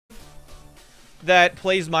that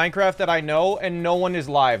plays Minecraft that I know, and no one is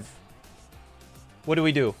live. What do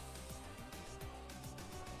we do?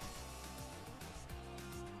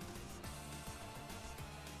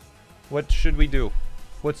 What should we do?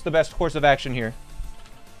 What's the best course of action here?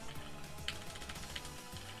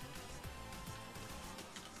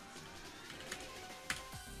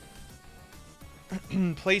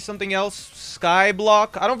 Play something else.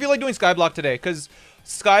 Skyblock. I don't feel like doing Skyblock today, because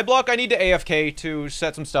Skyblock I need to AFK to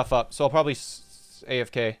set some stuff up, so I'll probably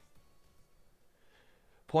AFK.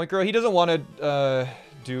 Point Girl, he doesn't want to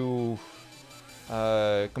do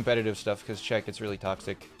competitive stuff, because check, it's really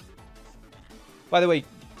toxic. By the way,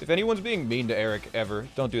 if anyone's being mean to Eric ever,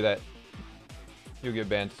 don't do that. You'll get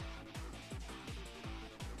banned.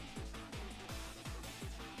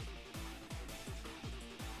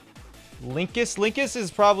 Linkus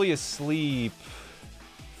is probably asleep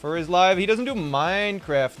for his live. He doesn't do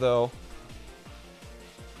Minecraft, though.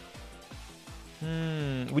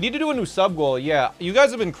 We need to do a new sub goal. Yeah, you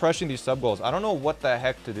guys have been crushing these sub goals. I don't know what the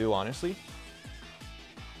heck to do, honestly.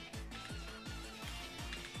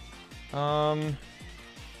 I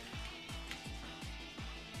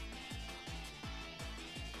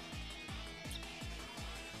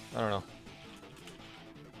don't know.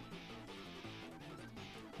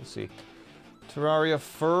 Let's see. Terraria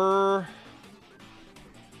fur.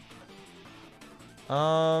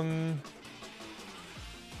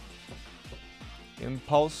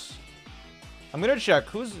 Impulse. I'm gonna check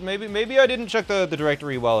who's maybe I didn't check the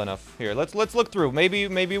directory well enough. Here, let's look through.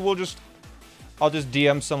 Maybe we'll just I'll just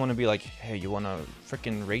DM someone and be like, hey, you wanna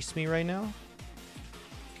freaking race me right now?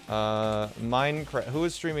 Minecraft. Who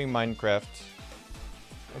is streaming Minecraft?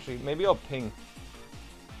 Actually, maybe I'll ping.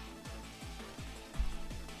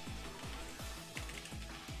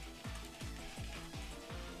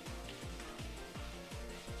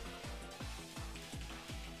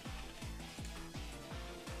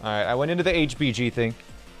 Alright, I went into the HBG thing.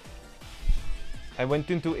 I went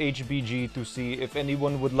into HBG to see if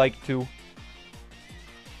anyone would like to.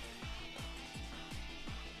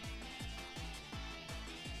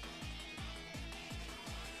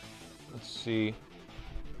 Let's see.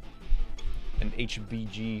 An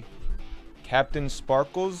HBG. Captain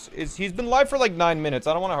Sparkles? He's been live for like 9 minutes.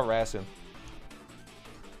 I don't want to harass him.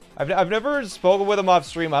 I've never spoken with him off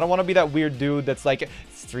stream. I don't want to be that weird dude that's like,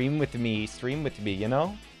 stream with me, you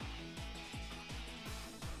know?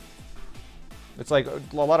 It's like a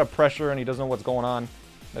lot of pressure and he doesn't know what's going on.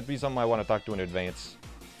 That'd be something I want to talk to in advance.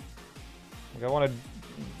 Like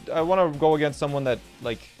I want to go against someone that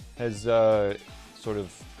like has sort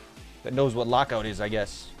of that knows what Lockout is, I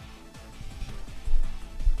guess.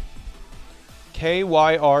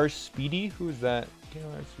 KYR Speedy? Who is that?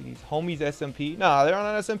 KYR Speedy's homies SMP? Nah, they're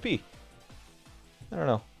on an SMP. I don't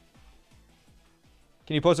know.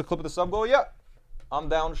 Can you post a clip of the sub goal? Yeah. I'm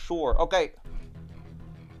down, sure. Okay.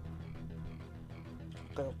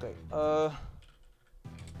 Okay. I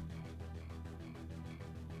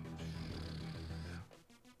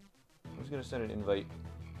was gonna send an invite.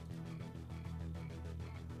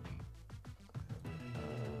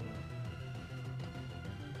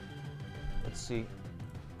 Let's see.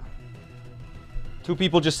 2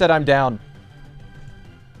 people just said I'm down.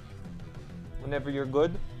 Whenever you're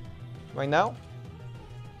good. Right now?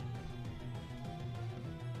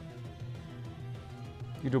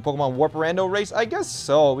 You do a Pokemon Warp Rando race? I guess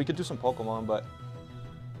so. We could do some Pokemon, but...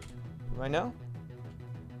 Right now?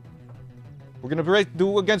 We're gonna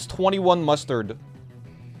do against 21 Mustard.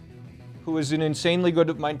 Who is an insanely good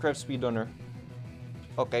Minecraft speedrunner.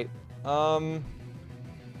 Okay.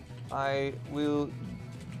 I will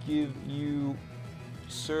give you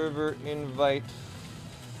server invite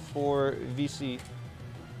for VC.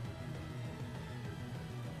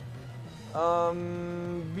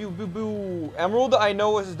 Emerald, I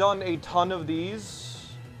know, has done a ton of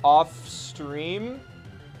these off stream.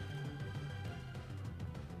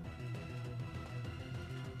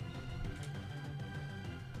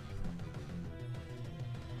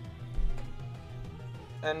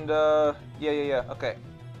 And, yeah, okay.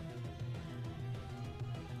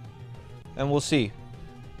 And we'll see.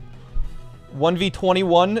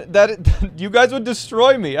 1v21? That, you guys would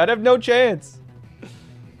destroy me. I'd have no chance.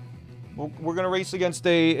 We're gonna race against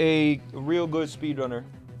a real good speedrunner.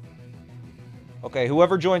 Okay,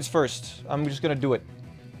 whoever joins first, I'm just gonna do it.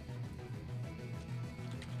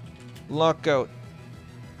 Lockout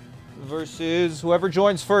versus whoever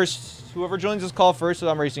joins first. Whoever joins this call first that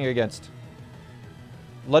I'm racing against.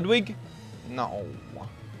 Ludwig? No.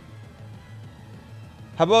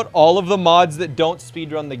 How about all of the mods that don't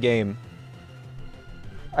speedrun the game?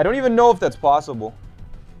 I don't even know if that's possible.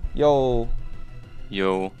 Yo.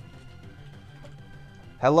 Yo.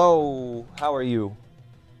 Hello, how are you?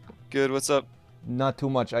 Good, what's up? Not too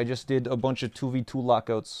much. I just did a bunch of 2v2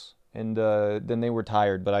 lockouts, and then they were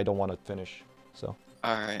tired, but I don't want to finish, so.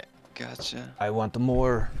 Alright, gotcha. I want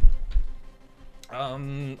more.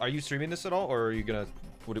 Are you streaming this at all, or are you gonna...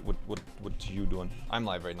 What you doing? I'm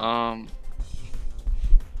live right now.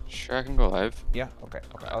 Sure, I can go live. Yeah? Okay,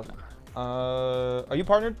 okay. Are you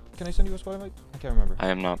partnered? Can I send you a squad invite? I can't remember. I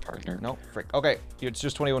am not partnered. No? Frick. Okay, it's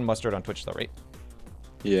just 21 Mustard on Twitch though, right?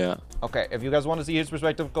 Yeah. Okay, if you guys want to see his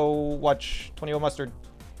perspective, go watch 21 Mustard.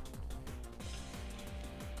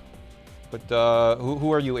 But,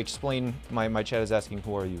 who are you? Explain. My chat is asking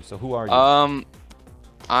who are you, so who are you?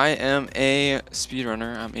 I am a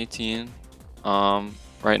speedrunner. I'm 18.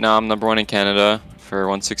 Right now I'm #1 in Canada for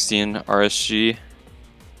 116 RSG.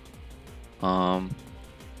 I'm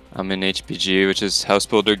in HBG, which is House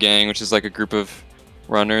Builder Gang, which is like a group of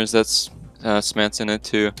runners that's SmallAnt's in it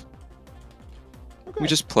too. Okay. We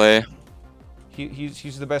just play.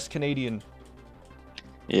 He's the best Canadian.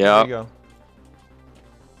 Yeah. There you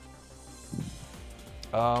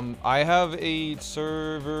go. I have a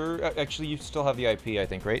server. Actually, you still have the IP, I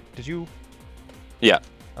think, right? Did you? Yeah.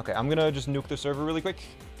 Okay, I'm gonna just nuke the server really quick.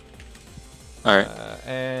 Alright.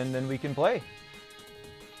 And then we can play.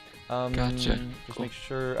 Gotcha. Just Cool. make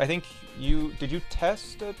sure. I think you did. You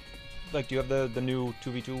test it? Like, do you have the new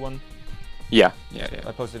 2v2 one? Yeah. Yeah. Yeah.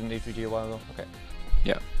 I posted in HVG a while ago. Okay.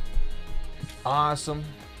 Yeah. Awesome.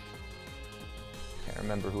 Can't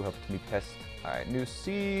remember who helped me test. All right, new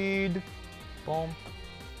seed. Boom.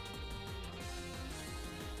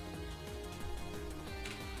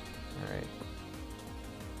 All right.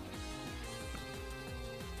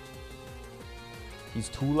 He's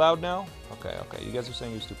too loud now? Okay, okay. You guys are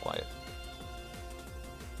saying he's too quiet.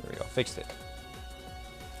 There we go. Fixed it.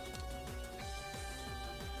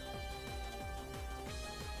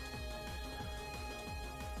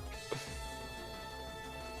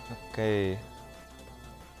 Okay.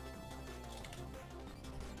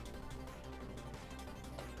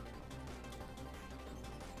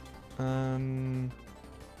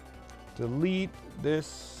 Delete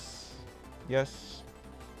this. Yes.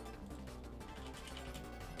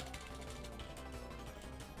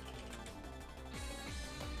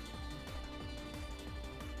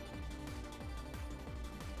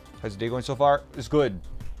 How's the day going so far? It's good.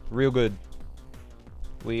 Real good.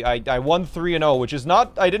 I won 3-0, which is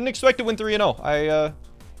not... I didn't expect to win 3-0. I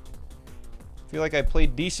feel like I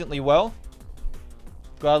played decently well.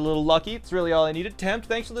 Got a little lucky. It's really all I needed. Tempt,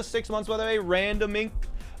 thanks for the 6 months, by the way. Random Ink,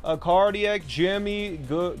 Cardiac, Jimmy,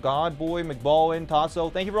 Godboy, McBaldwin,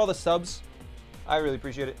 Tasso. Thank you for all the subs. I really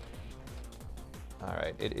appreciate it.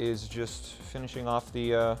 Alright, it is just finishing off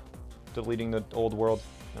the, deleting the old world.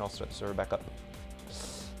 And I'll start the server back up.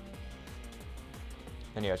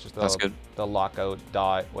 And yeah, it's just That's good. the lockout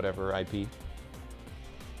dot whatever IP.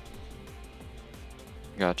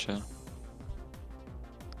 Gotcha.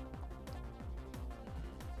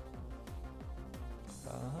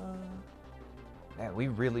 Man, we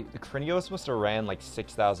really... The Krinios must have ran like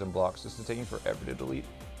 6,000 blocks. This is taking forever to delete.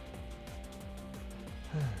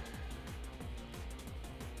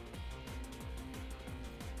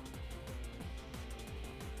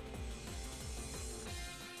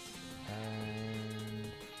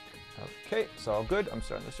 Okay, it's all good. I'm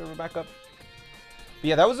starting the server back up. But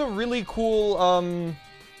yeah, that was a really cool,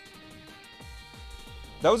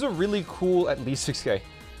 that was a really cool, at least 6K.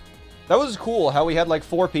 That was cool how we had like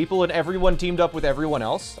 4 people and everyone teamed up with everyone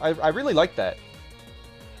else. I really liked that.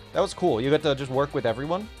 That was cool. You got to just work with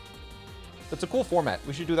everyone. That's a cool format.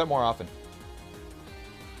 We should do that more often.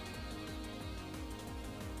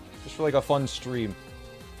 Just for like a fun stream.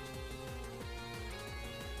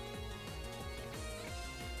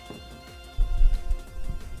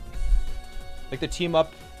 Like the team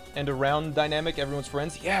up and around dynamic, everyone's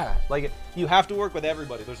friends. Yeah, like you have to work with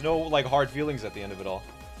everybody. There's no like hard feelings at the end of it all.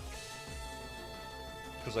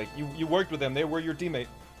 Because like you worked with them, they were your teammate.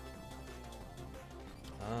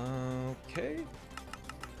 Okay.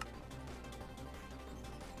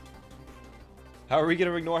 How are we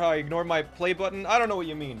gonna ignore how I ignore my play button? I don't know what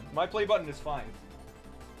you mean. My play button is fine.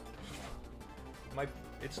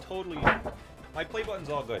 It's totally... My play button's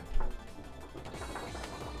all good.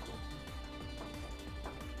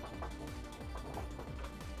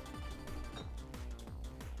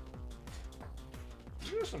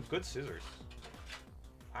 These are some good scissors.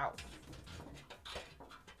 Ow.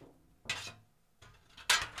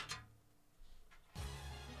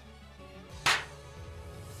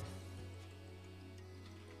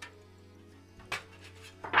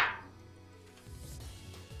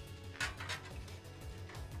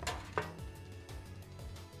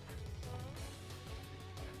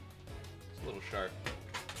 little sharp.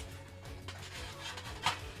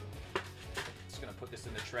 Just gonna put this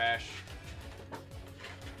in the trash.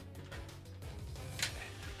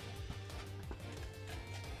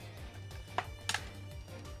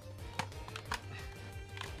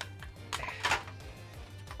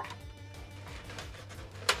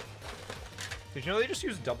 Did you know they just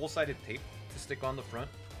use double-sided tape to stick on the front?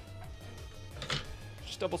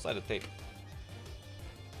 Just double-sided tape.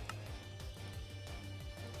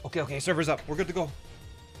 Okay, server's up. We're good to go.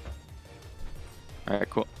 Alright,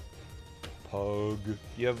 cool. Pug.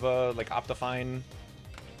 You have, like, Optifine?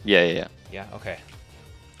 Yeah. Yeah, okay.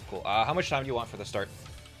 Cool. How much time do you want for the start?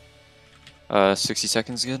 60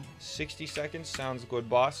 seconds good? 60 seconds. Sounds good,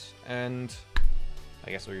 boss. And I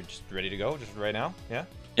guess we're just ready to go, just right now? Yeah?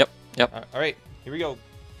 Yep. Alright, here we go.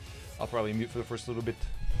 I'll probably mute for the first little bit.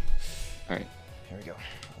 Alright. Here we go.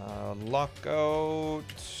 Lockout.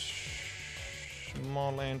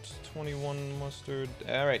 SmallAnt 21 mustard.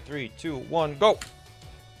 Alright, 3, 2, 1, go!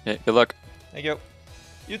 Yeah, good luck. Thank you.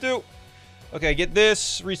 You too! Okay, get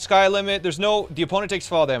this. Reach sky limit. There's no... The opponent takes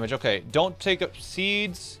fall damage. Okay, don't take up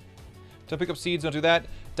seeds. Don't pick up seeds. Don't do that.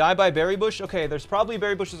 Die by berry bush. Okay, there's probably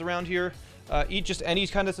berry bushes around here. Eat just any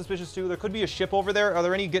kind of suspicious too. There could be a ship over there. Are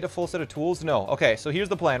there any get a full set of tools? No. Okay, so here's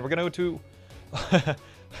the plan. We're gonna go to...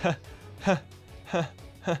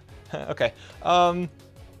 okay.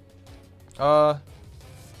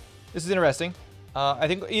 This is interesting. I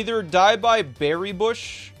think either die by berry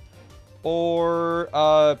bush or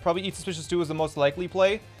probably eat suspicious stew is the most likely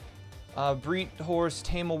play. Breed horse,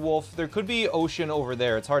 tame a wolf. There could be ocean over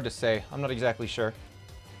there. It's hard to say. I'm not exactly sure.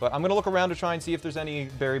 But I'm going to look around to try and see if there's any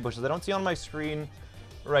berry bushes. I don't see on my screen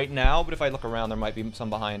right now, but if I look around, there might be some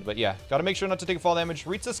behind. But yeah, got to make sure not to take fall damage.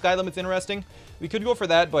 Reach the sky limit's interesting. We could go for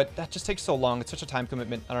that, but that just takes so long. It's such a time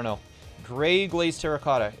commitment. I don't know. Gray glazed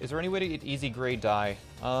terracotta. Is there any way to get easy gray dye?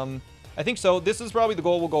 I think so. This is probably the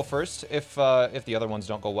goal. We'll go first if the other ones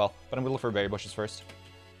don't go well. But I'm going to look for berry bushes first.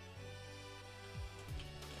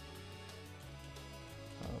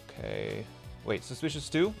 Okay. Wait, suspicious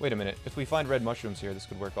stew? Wait a minute. If we find red mushrooms here, this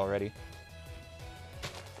could work already.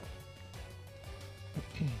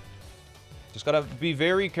 Just gotta be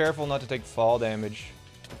very careful not to take fall damage.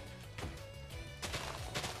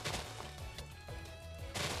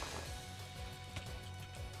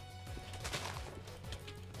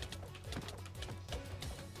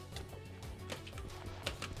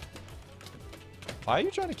 Why are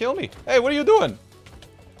you trying to kill me? Hey, what are you doing?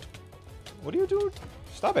 What are you doing?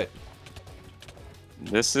 Stop it.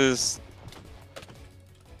 This is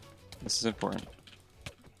important.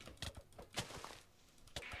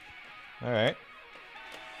 Alright.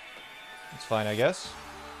 It's fine, I guess.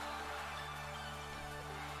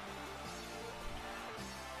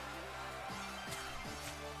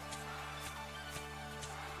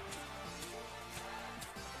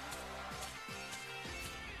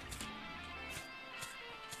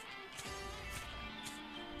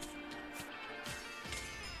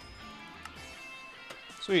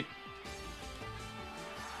 Sweet.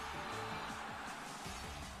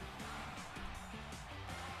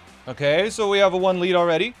 Okay, so we have a 1 lead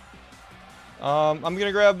already. I'm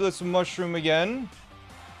gonna grab this mushroom again.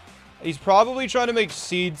 He's probably trying to make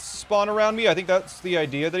seeds spawn around me. I think that's the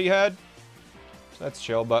idea that he had. So that's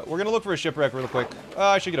chill, but we're gonna look for a shipwreck real quick.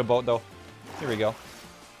 I should get a boat, though. Here we go.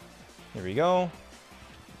 Here we go.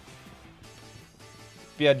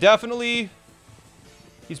 But yeah, definitely.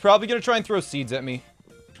 He's probably gonna try and throw seeds at me.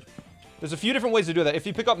 There's a few different ways to do that. If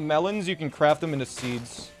you pick up melons, you can craft them into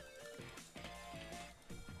seeds.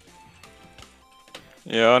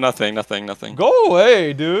 Yeah, nothing. Go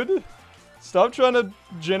away, dude. Stop trying to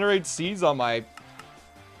generate seeds on my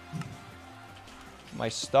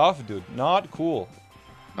stuff, dude. Not cool.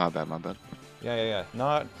 My bad. Yeah.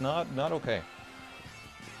 Not okay.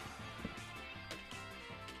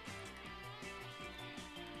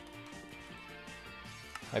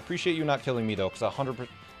 I appreciate you not killing me though, because 100%.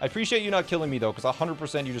 I appreciate you not killing me though, because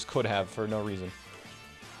 100% you just could have for no reason.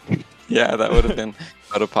 Yeah, that would have been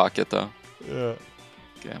out of pocket though. Yeah.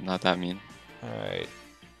 Okay, I'm not that mean. Alright.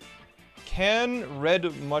 Can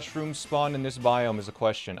red mushrooms spawn in this biome is a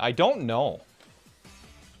question. I don't know.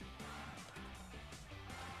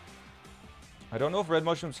 I don't know if red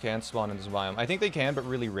mushrooms can spawn in this biome. I think they can, but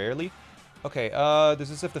really rarely. Okay, does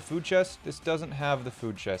this have the food chest? This doesn't have the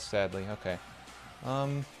food chest, sadly. Okay.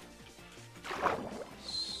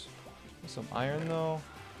 Some iron, though.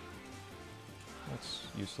 That's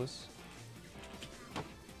useless.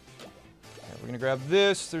 Okay, we're gonna grab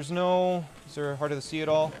this. There's no... Is there a Heart of the Sea at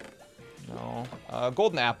all? No.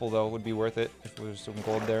 Golden apple, though, would be worth it if there's some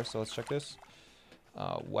gold there. So let's check this.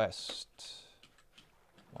 West.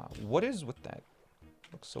 What is with that?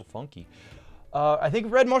 Looks so funky. I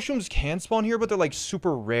think red mushrooms can spawn here, but they're like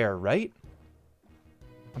super rare, right?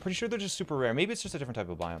 I'm pretty sure they're just super rare. Maybe it's just a different type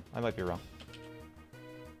of biome. I might be wrong.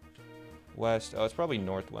 West. Oh, it's probably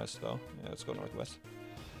northwest, though. Yeah, let's go northwest.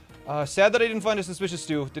 Sad that I didn't find a suspicious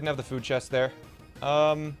stew. Didn't have the food chest there.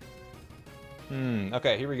 Okay,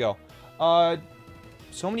 here we go.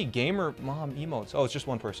 So many gamer mom emotes. Oh, it's just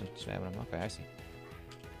one person spamming them. Okay, I see.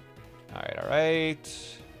 Alright,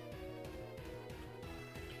 alright.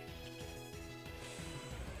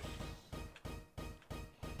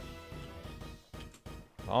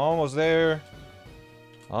 Almost there.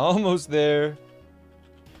 Almost there.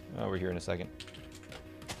 Oh, we're here in a second.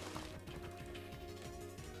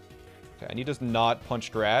 Okay, I need to not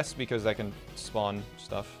punch grass because that can spawn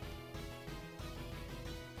stuff.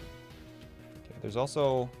 Okay, there's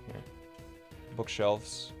also here,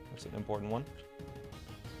 bookshelves. That's an important one.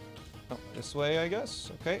 Oh, this way, I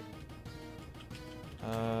guess. Okay.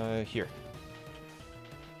 Here.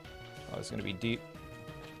 Oh, it's gonna be deep.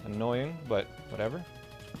 Annoying, but whatever.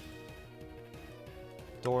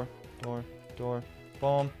 Door, door, door.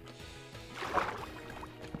 Boom.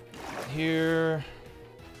 Here.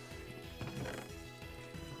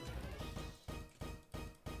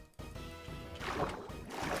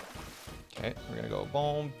 Okay, we're gonna go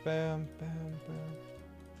boom, bam, bam, bam.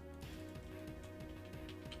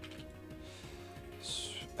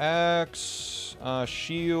 Axe,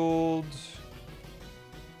 shield.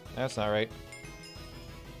 That's not right.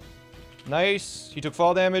 Nice. He took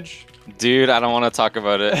fall damage. Dude, I don't want to talk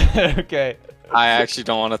about it. Okay. I actually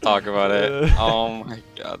don't want to talk about it. Oh my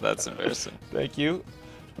god, that's embarrassing. Thank you.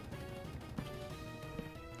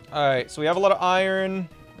 Alright, so we have a lot of iron.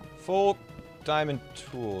 Full diamond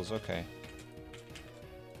tools. Okay.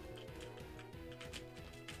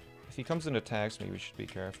 If he comes and attacks me, we should be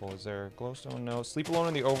careful. Is there glowstone? No. Sleep alone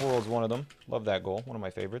in the overworld is one of them. Love that goal. One of my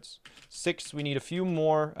favorites. 6. We need a few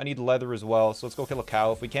more. I need leather as well. So let's go kill a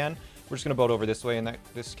cow if we can. We're just going to boat over this way in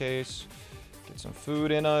this case. Get some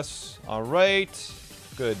food in us. All right.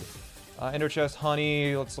 Good. Ender chest,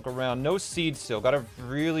 honey. Let's look around. No seeds still. Gotta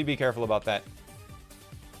really be careful about that.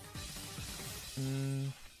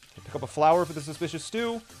 Pick up a flower for the suspicious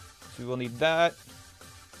stew. So we will need that.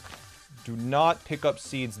 Do not pick up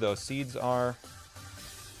seeds, though. Seeds are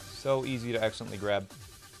so easy to accidentally grab.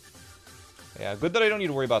 Yeah, good that I don't need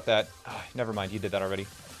to worry about that. Never mind, he did that already.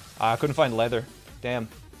 I couldn't find leather. Damn.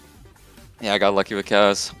 Yeah, I got lucky with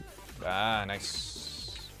cows. Ah,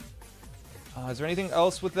 nice. Is there anything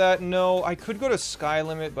else with that? No, I could go to Sky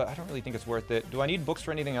Limit, but I don't really think it's worth it. Do I need books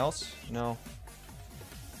for anything else? No.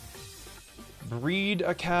 Breed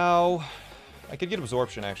a cow. I could get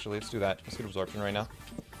absorption, actually. Let's do that. Let's get absorption right now.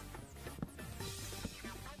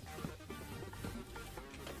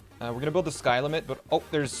 We're gonna build the Sky Limit, but... Oh,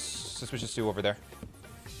 there's Suspicious Stew over there.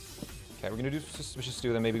 Okay, we're gonna do Suspicious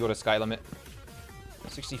Stew, then maybe go to Sky Limit.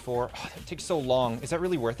 64. Oh, that takes so long. Is that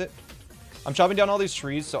really worth it? I'm chopping down all these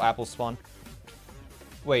trees so apples spawn.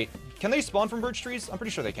 Wait, can they spawn from birch trees? I'm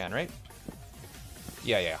pretty sure they can, right?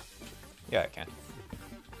 Yeah. Yeah, it can.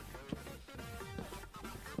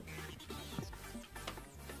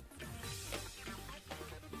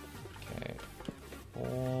 Okay.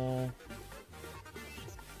 Oh.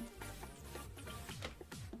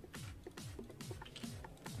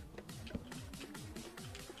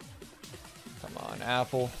 Come on,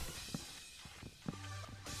 apple.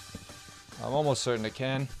 I'm almost certain it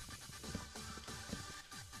can.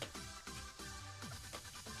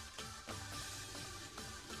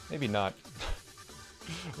 Maybe not.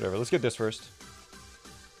 Whatever, let's get this first.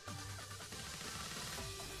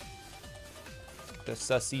 The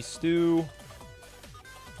sussy stew.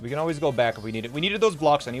 We can always go back if we need it. We needed those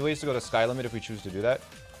blocks anyways to go to Sky Limit if we choose to do that.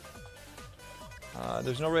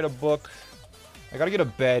 There's no rate of book. I gotta get a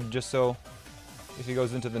bed just so if he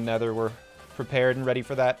goes into the nether, we're prepared and ready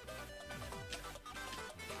for that.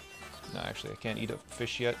 No, actually, I can't eat a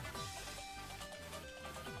fish yet.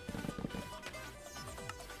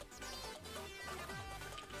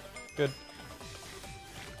 Good.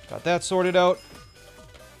 Got that sorted out.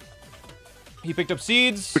 He picked up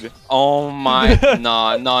seeds. Oh my...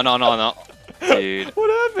 No. Dude.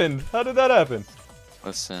 What happened? How did that happen?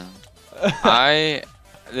 Listen.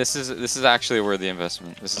 This is actually a worthy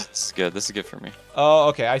investment. This is good. This is good for me. Oh,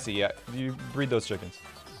 okay, I see. Yeah, you breed those chickens.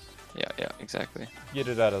 Yeah, exactly. Get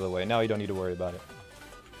it out of the way. Now you don't need to worry about it.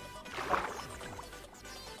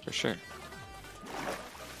 For sure.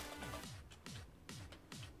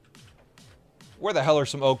 Where the hell are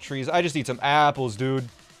some oak trees? I just need some apples, dude.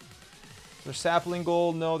 There's sapling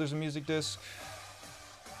gold. No, there's a music disc.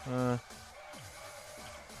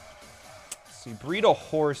 see. Breed a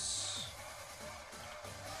horse.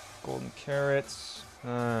 Golden carrots.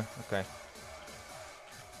 Okay.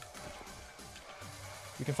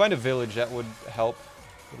 We can find a village, that would help.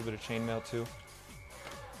 A little bit of chainmail too.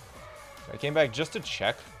 I came back just to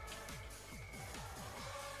check.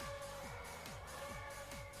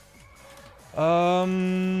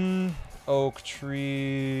 Oak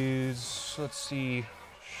trees. Let's see.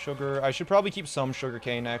 Sugar. I should probably keep some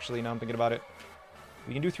sugarcane, actually, now I'm thinking about it.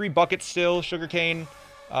 We can do 3 buckets still. Sugarcane.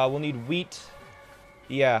 We'll need wheat.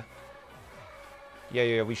 Yeah.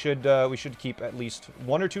 Yeah. We should keep at least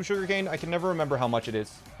 1 or 2 sugarcane. I can never remember how much it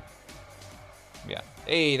is. Yeah.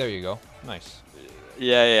 Hey, there you go. Nice.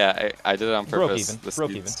 Yeah. I did it on purpose.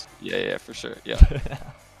 Broke even. Yeah, for sure. Yeah.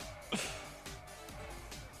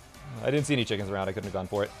 I didn't see any chickens around. I couldn't have gone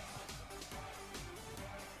for it.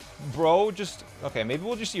 Bro, just... Okay, maybe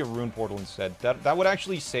we'll just see a rune portal instead. That would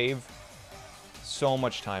actually save so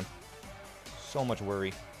much time. So much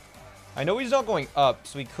worry. I know he's not going up,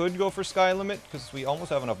 so we could go for sky limit, because we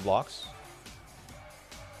almost have enough blocks.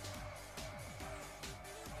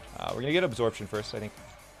 We're going to get absorption first, I think.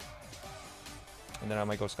 And then I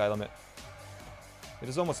might go sky limit. It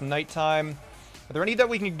is almost nighttime. Are there any that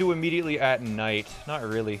we can do immediately at night? Not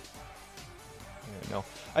really. No.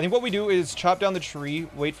 I think what we do is chop down the tree,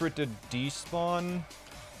 wait for it to despawn.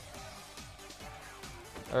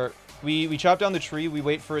 Or, we chop down the tree, we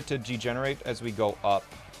wait for it to degenerate as we go up.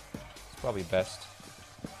 It's probably best.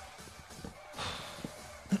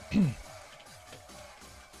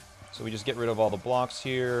 So we just get rid of all the blocks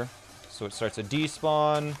here. So it starts to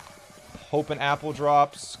despawn. Hope an apple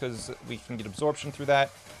drops, because we can get absorption through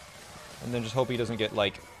that. And then just hope he doesn't get,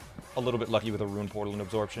 like, a little bit lucky with a rune portal and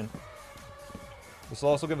absorption. This will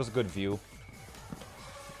also give us a good view.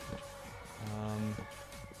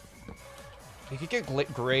 You could get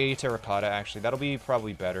gray terracotta, actually. That'll be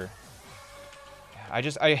probably better.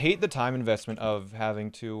 I hate the time investment of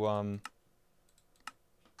having to,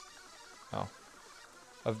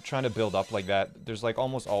 of trying to build up like that. There's, like,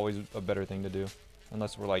 almost always a better thing to do.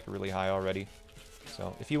 Unless we're, like, really high already.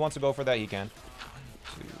 So, if he wants to go for that, he can.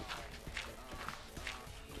 1, 2...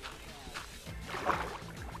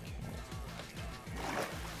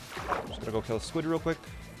 Just gonna go kill a squid real quick.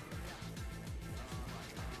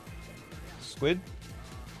 Squid?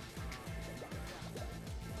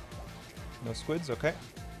 No squids? Okay.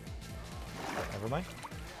 Never mind.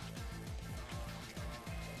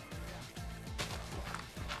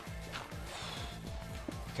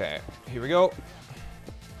 Okay, here we go.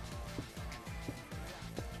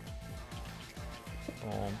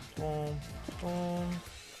 Boom, boom, boom.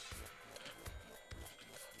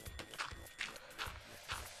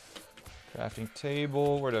 Crafting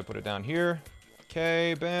table. Where did I put it? Down here.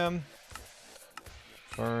 Okay, bam.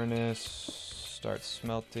 Furnace. Start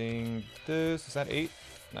smelting this. Is that 8?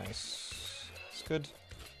 Nice. That's good.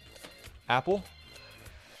 Apple.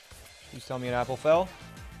 Please tell me an apple fell.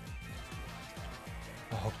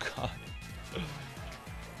 Oh, God.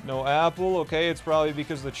 No apple. Okay, it's probably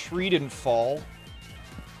because the tree didn't fall.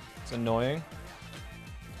 It's annoying.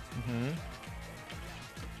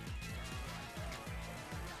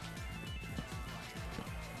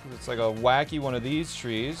 It's like a wacky one of these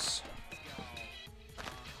trees.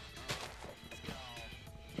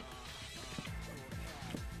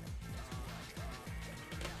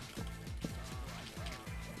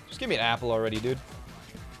 Just give me an apple already, dude.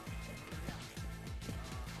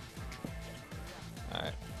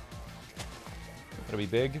 Alright. That'll be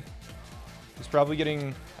big. He's probably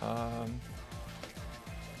getting,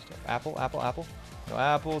 apple. No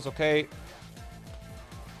apples, okay.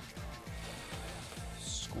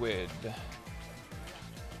 Squid. Okay,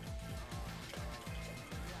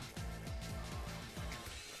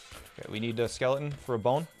 we need a skeleton for a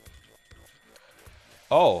bone.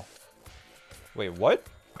 Oh. Wait, what?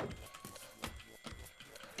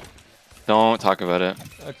 Don't talk about it.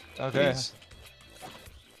 Okay. Please.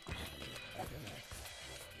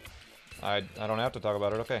 I don't have to talk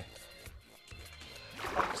about it, okay.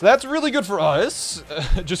 So that's really good for us.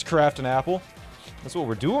 Just craft an apple. That's what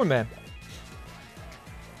we're doing, man.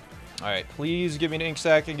 Alright, please give me an ink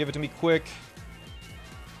sac and give it to me quick.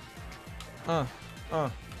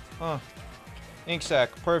 Ink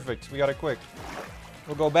sac, perfect. We got it quick.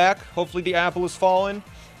 We'll go back. Hopefully the apple has fallen.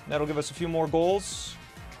 That'll give us a few more goals.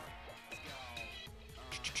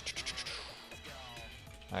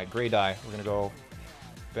 Alright, gray dye. We're gonna go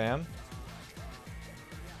bam.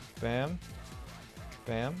 Bam.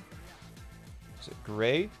 Bam. Is it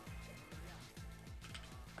gray?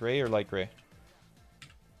 Gray or light gray?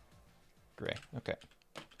 Gray. Okay.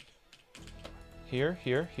 Here.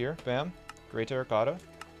 Bam. Gray terracotta.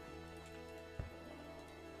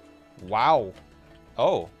 Wow.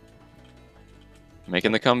 Oh.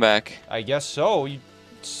 Making the comeback. I guess so. You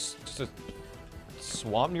just a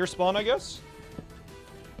swamp near spawn, I guess?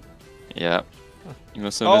 Yeah. You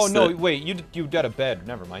must have Oh, missed no, it. wait. You got a bed.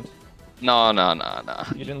 Never mind. No.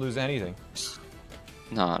 You didn't lose anything.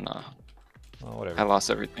 No. Oh, whatever. I lost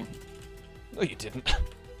everything. No, you didn't.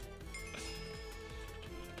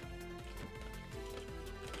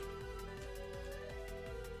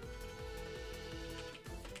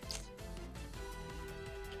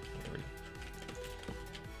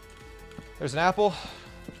 There's an apple.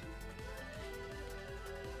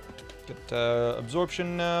 Get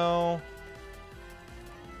absorption now.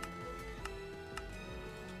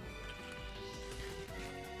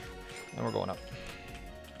 And we're going up.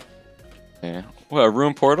 Yeah. What, a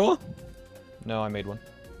room portal? No, I made one.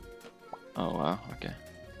 Oh, wow. Okay.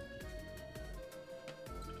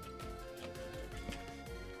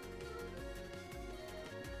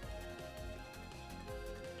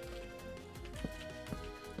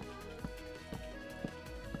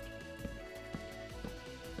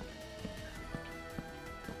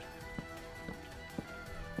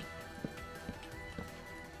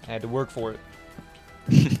 I had to work for it.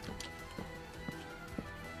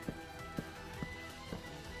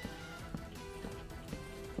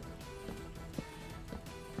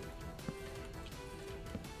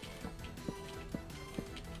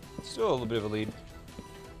 Still a little bit of a lead.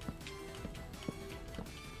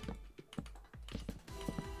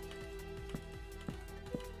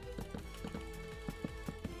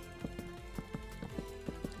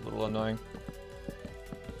 A little annoying.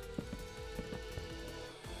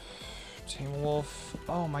 Tame wolf.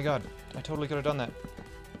 Oh my god. I totally could have done that.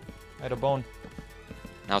 I had a bone.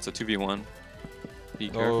 Now it's a 2v1. Be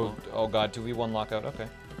careful. Oh god, 2v1 lockout. Okay.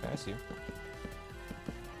 Okay, I see you.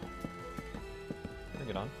 Bring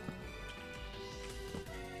it on.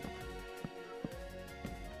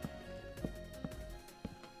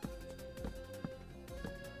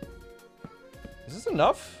 Is this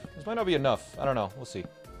enough? This might not be enough. I don't know. We'll see.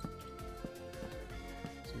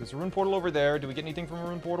 So there's a rune portal over there. Do we get anything from a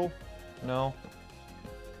rune portal? No.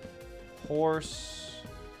 Horse.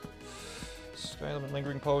 Sky element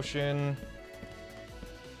lingering potion.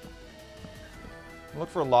 Look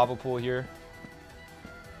for a lava pool here.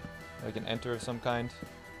 Like an enter of some kind.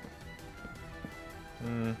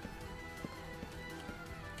 Hmm.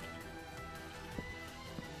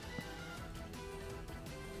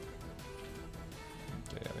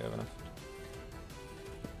 Okay, yeah, we have enough.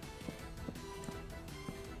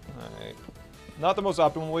 Alright. Not the most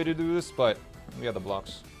optimal way to do this, but we got the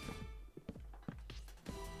blocks.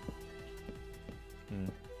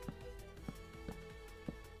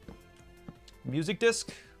 Music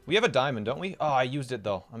disc? We have a diamond, don't we? Oh, I used it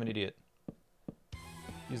though. I'm an idiot.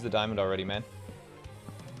 Used the diamond already, man.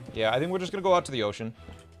 Yeah, I think we're just gonna go out to the ocean.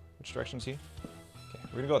 Which direction is he? Okay,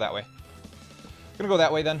 we're gonna go that way. We're gonna go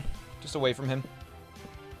that way then. Just away from him.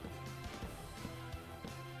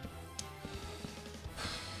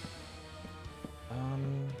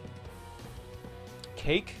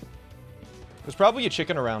 Cake? There's probably a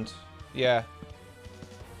chicken around. Yeah.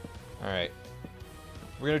 Alright.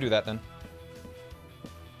 We're gonna do that then.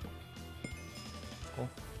 Cool.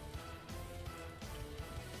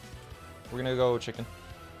 We're gonna go chicken.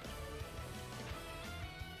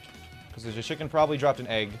 Because there's a chicken probably dropped an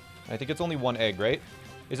egg. I think it's only one egg, right?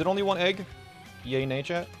 Is it only one egg? Yay, nay,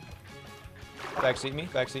 chat? Backseat me,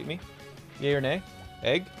 backseat me. Yay or nay?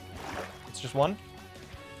 Egg? It's just one?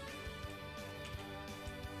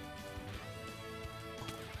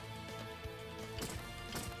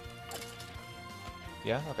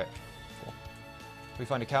 Yeah? Okay. Cool. We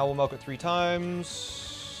find a cow, we'll milk it 3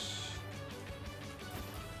 times.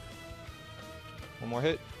 One more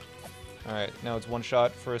hit. Alright, now it's one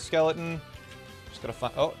shot for a skeleton. Just gotta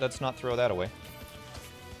find... Oh, let's not throw that away.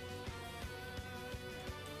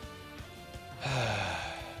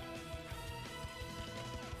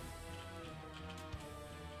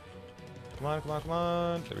 Come on, come on, come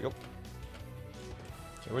on. There we go.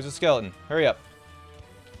 Okay, where's the skeleton? Hurry up.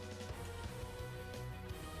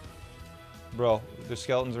 Bro, the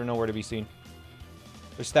skeletons are nowhere to be seen.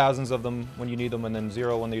 There's thousands of them when you need them, and then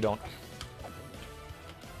 0 when you don't.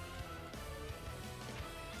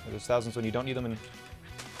 There's thousands when you don't need them, and...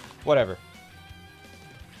 whatever.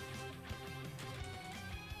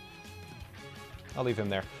 I'll leave him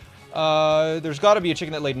there. There's gotta be a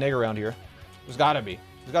chicken that laid an egg around here. There's gotta be.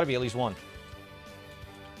 There's gotta be at least one.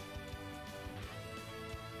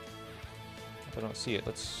 If I don't see it,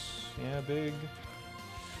 let's... yeah, big...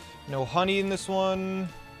 No honey in this one.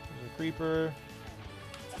 There's a creeper.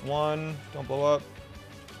 1. Don't blow up.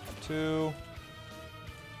 2.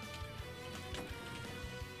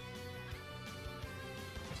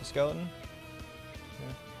 A skeleton?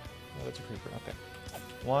 Yeah. Oh, that's a creeper. Okay.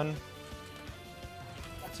 1,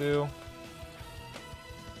 2,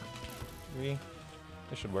 3.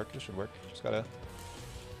 This should work. This should work. Just gotta...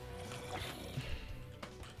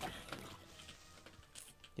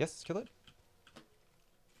 Yes, kill it.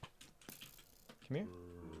 Come here.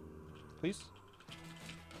 Please.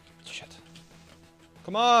 Shit.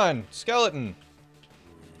 Come on! Skeleton!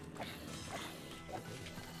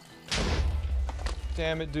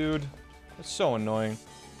 Damn it, dude. That's so annoying.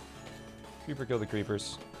 Creeper kill the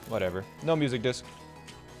creepers. Whatever. No music disc.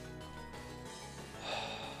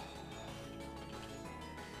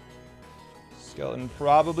 Skeleton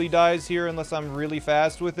probably dies here unless I'm really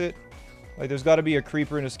fast with it. Like, there's got to be a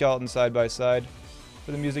creeper and a skeleton side by side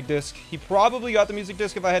for the music disc. He probably got the music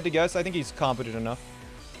disc if I had to guess. I think he's competent enough.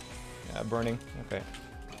 Yeah, burning. Okay.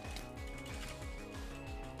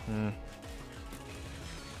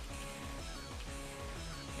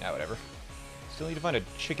 Yeah, whatever. Still need to find a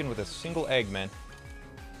chicken with a single egg, man.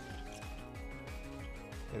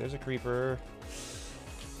 Okay, there's a creeper.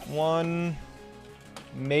 1.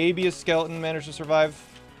 Maybe a skeleton managed to survive.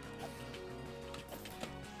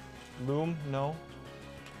 Loom? No.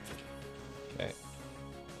 Okay.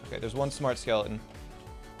 Okay, there's 1 smart skeleton.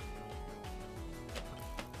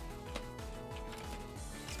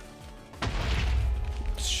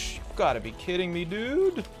 You've gotta be kidding me,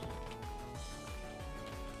 dude.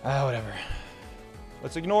 Ah, whatever.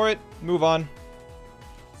 Let's ignore it. Move on.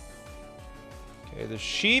 Okay, there's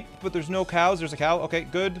sheep, but there's no cows. There's a cow. Okay,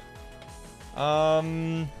 good.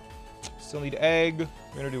 Still need egg.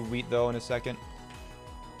 We're gonna do wheat, though, in a second.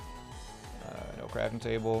 No crafting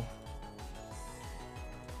table.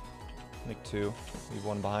 Make 2. Leave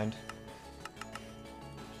 1 behind.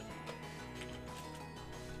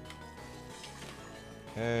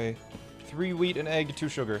 Okay. 3 wheat, an egg, 2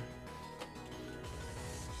 sugar.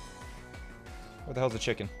 Where the hell's the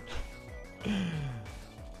chicken?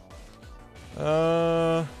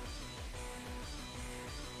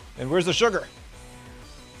 And where's the sugar?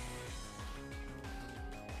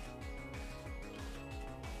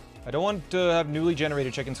 I don't want to have newly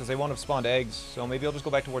generated chickens because they won't have spawned eggs, so maybe I'll just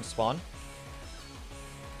go back towards spawn.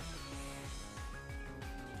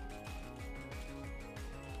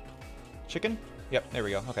 Chicken? Yep, there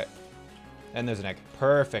we go. Okay. And there's an egg.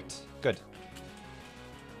 Perfect. Good.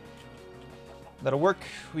 That'll work.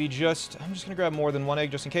 I'm just gonna grab more than 1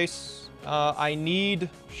 egg just in case. I need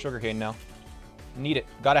sugarcane now. Need it.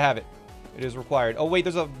 Gotta have it. It is required. Oh, wait,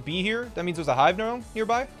 there's a bee here? That means there's a hive now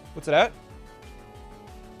nearby? What's it at?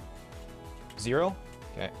 0?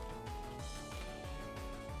 Okay.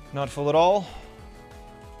 Not full at all.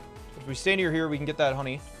 If we stay near here, we can get that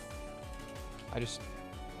honey. I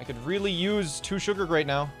could really use 2 sugar right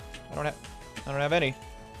now. I don't have any.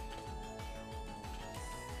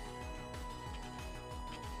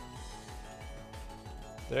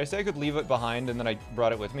 Did I say I could leave it behind and then I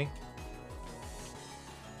brought it with me?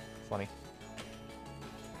 Funny.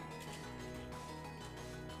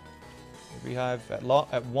 Beehive at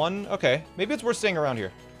 1. Okay, maybe it's worth staying around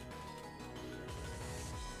here.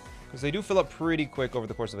 Because they do fill up pretty quick over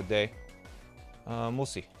the course of a day. We'll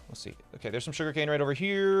see. We'll see. Okay, there's some sugarcane right over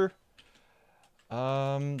here.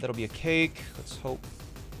 That'll be a cake. Let's hope.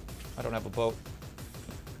 I don't have a boat.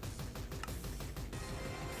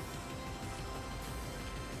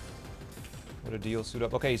 What a deal. Suit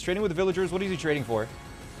up. Okay, he's trading with the villagers. What is he trading for?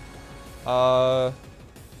 Oh,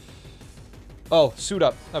 suit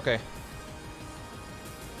up. Okay.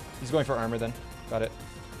 He's going for armor then. Got it.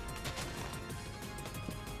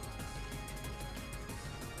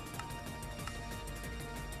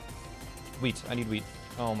 Wheat. I need wheat.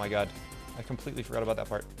 Oh my god. I completely forgot about that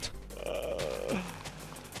part.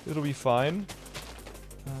 It'll be fine.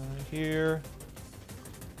 Here.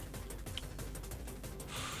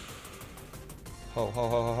 Ho, ho,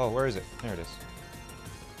 ho, ho, ho. Where is it? There it is.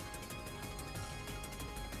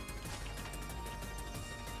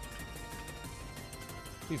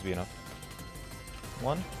 Please be enough.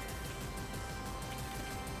 1.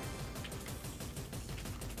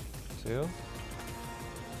 2.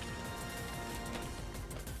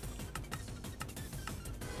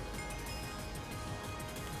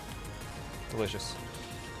 Delicious.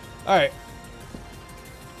 Alright.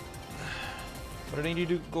 What did I need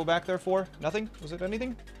to go back there for? Nothing? Was it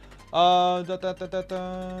anything? I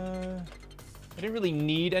didn't really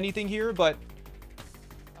need anything here, but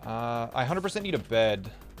I 100% need a bed.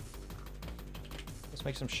 Let's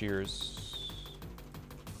make some shears.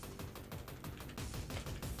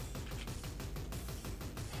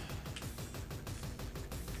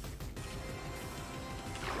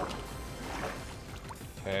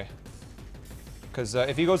 Okay. Because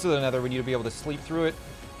if he goes to the nether, we need to be able to sleep through it.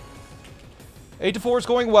 8 to 4 is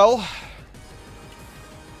going well.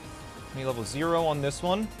 Honey level 0 on this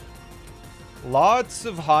one. Lots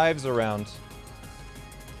of hives around.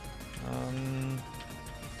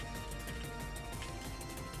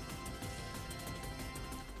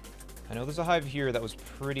 I know there's a hive here that was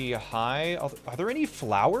pretty high. Are there any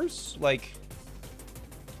flowers? Like...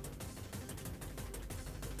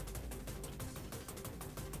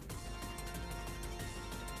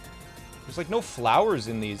 There's like no flowers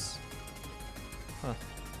in these. Huh.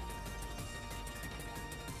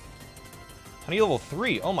 Honey level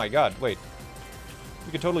 3. Oh my god, wait.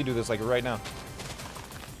 We could totally do this like right now.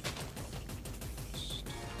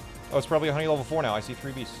 Oh, it's probably a honey level 4 now. I see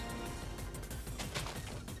 3 beasts.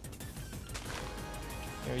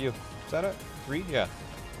 Here you. Is that it? 3? Yeah.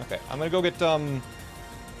 Okay. I'm gonna go get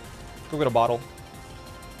a bottle.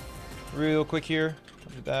 Real quick here.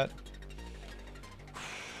 I'll do that.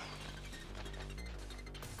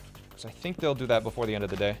 I think they'll do that before the end of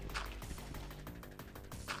the day.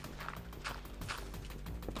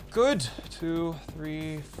 Good. 2,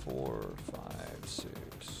 3, 4, 5, 6,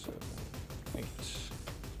 7, 8.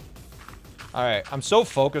 Alright, I'm so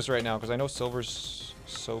focused right now because I know silver's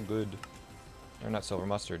so good. Or not silver,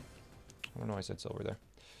 mustard. I don't know why I said silver there.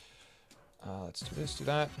 Let's do this, do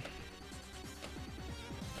that.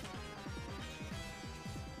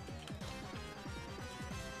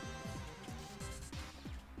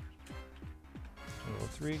 Level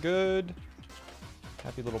 3, good.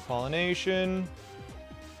 Happy little pollination.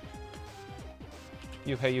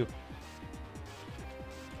 You, hey you.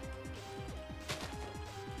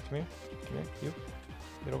 Come here, you.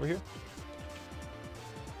 Get over here.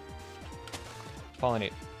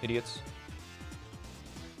 Pollinate, idiots.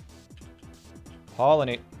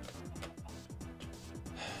 Pollinate.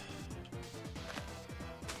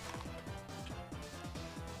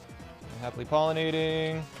 Happily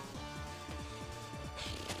pollinating.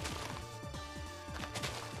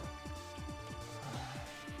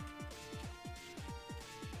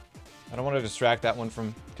 I don't want to distract that one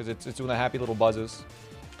from, because it's doing the happy little buzzes.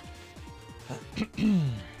 Okay,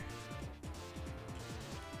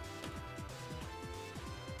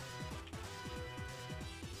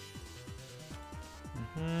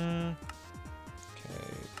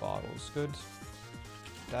 bottles, good.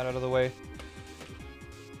 Get that out of the way.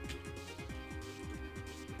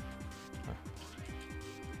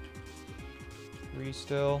 Three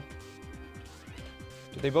still.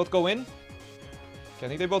 Did they both go in? Okay, I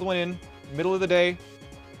think they both went in. Middle of the day.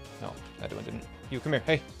 No, that one didn't. You, come here.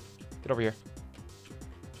 Hey, get over here.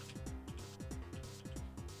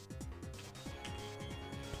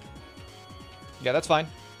 Yeah, that's fine.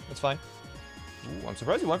 That's fine. Ooh, I'm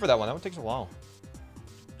surprised you went for that one. That one takes a while.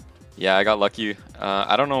 Yeah, I got lucky.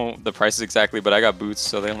 I don't know the prices exactly, but I got boots,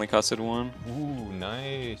 so they only costed 1. Ooh,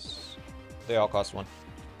 nice. They all cost 1.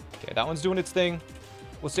 Okay, that one's doing its thing.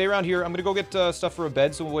 We'll stay around here. I'm gonna go get stuff for a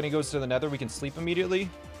bed, so when he goes to the nether, we can sleep immediately.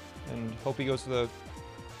 And hope he goes to the...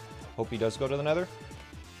 Hope he does go to the nether.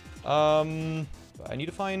 I need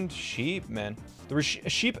to find sheep, man. There were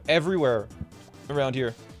sheep everywhere around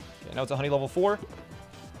here. Okay, now it's a honey level 4.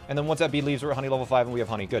 And then once that bee leaves, we're at honey level 5 and we have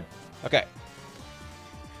honey. Good. Okay.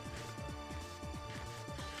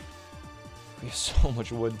 We have so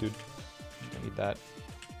much wood, dude. I need that.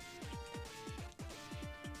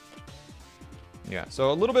 Yeah,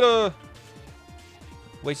 so a little bit of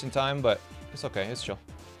wasting time, but it's okay. It's chill.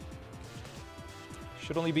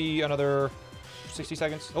 Should only be another 60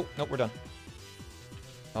 seconds. Oh, nope, we're done.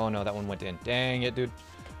 Oh no, that one went in. Dang it, dude.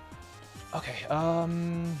 Okay,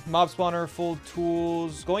 mob spawner, full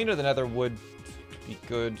tools. Going into the nether would be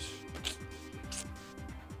good.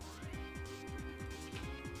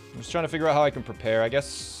 I'm just trying to figure out how I can prepare. I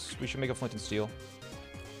guess we should make a flint and steel.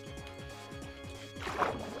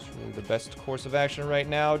 It's really the best course of action right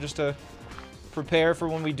now, just to prepare for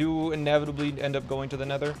when we do inevitably end up going to the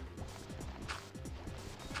nether.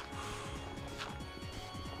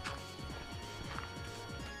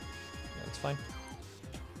 Yeah, that's fine.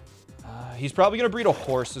 He's probably going to breed a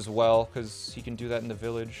horse as well, because he can do that in the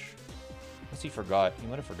village. Unless he forgot. He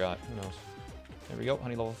might have forgot. Who knows? There we go.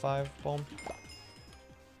 Honey level 5. Boom.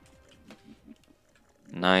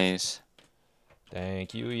 Nice.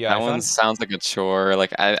 Thank you. Yeah, that one sounds like a chore.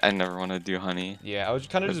 Like, I never want to do honey. Yeah, I was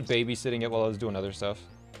kind of just babysitting it while I was doing other stuff.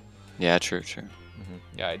 Yeah, true, true.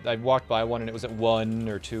 Yeah, I walked by one and it was at 1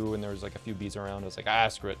 or 2 and there was like a few bees around. I was like, ah,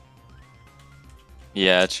 screw it.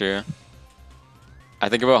 Yeah, true. I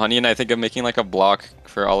think about honey and I think of making like a block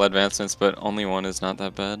for all advancements, but only 1 is not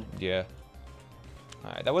that bad. Yeah.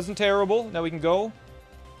 Alright, that wasn't terrible. Now we can go.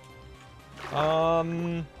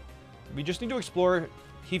 We just need to explore.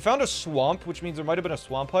 He found a swamp, which means there might have been a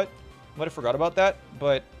swamp hut. Might have forgot about that,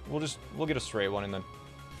 but we'll get a stray one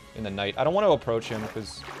in the night. I don't want to approach him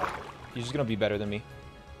because he's just gonna be better than me.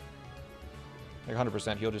 Like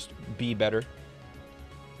 100%, he'll just be better.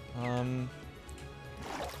 Ice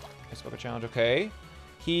bucket challenge, okay.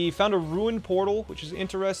 He found a ruined portal, which is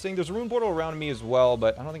interesting. There's a ruined portal around me as well,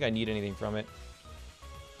 but I don't think I need anything from it.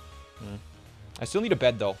 I still need a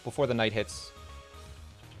bed, though, before the night hits.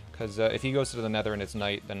 Because if he goes to the nether and it's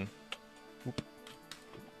night, then... Whoop.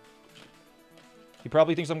 He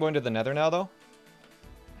probably thinks I'm going to the nether now, though.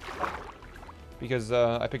 Because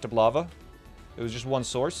I picked up lava. It was just one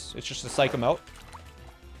source. It's just to psych him out.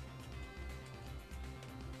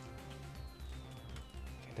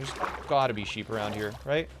 Okay, there's gotta be sheep around here,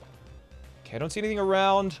 right? Okay, I don't see anything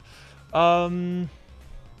around. I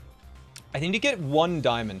need to get 1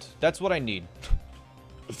 diamond. That's what I need.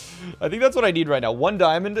 I think that's what I need right now. 1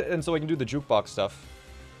 diamond, and so I can do the jukebox stuff.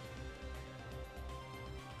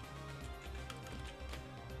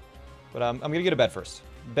 But I'm gonna get a bed first.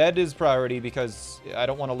 Bed is priority because I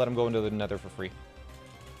don't want to let him go into the nether for free.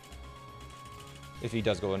 If he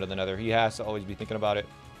does go into the nether, he has to always be thinking about it.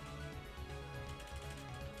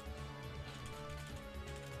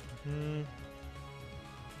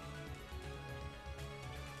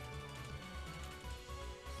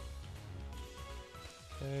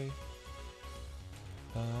 Okay.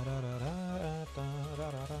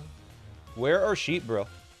 Where are sheep, bro?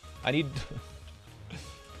 I need...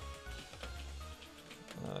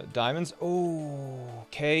 diamonds. Oh,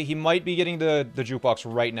 okay. He might be getting the jukebox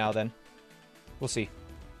right now, then. We'll see.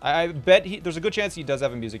 I bet there's a good chance he does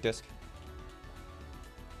have a music disc.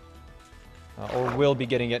 Or will be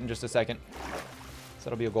getting it in just a second. So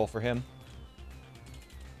that'll be a goal for him.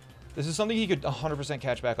 This is something he could 100%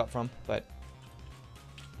 catch back up from, but...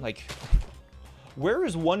 Like... Where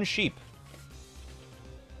is 1 sheep?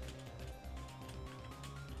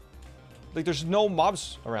 Like, there's no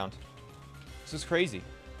mobs around. This is crazy.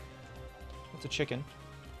 That's a chicken.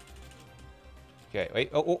 Okay, wait.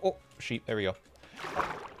 Oh. Sheep. There we go.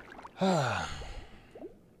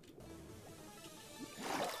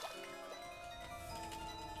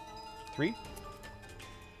 3? 3.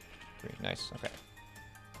 Nice. Okay.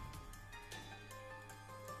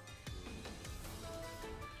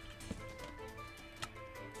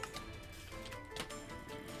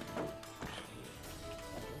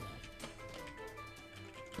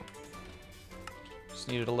 Just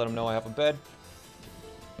needed to let him know I have a bed.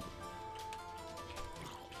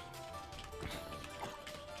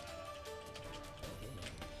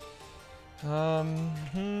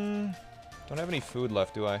 Don't have any food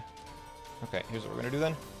left, do I? Okay, here's what we're gonna do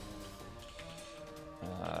then.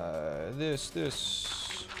 This.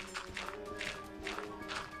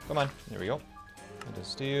 Come on, there we go. Into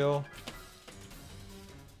steel.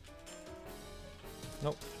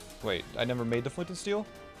 Nope. Wait, I never made the flint and steel?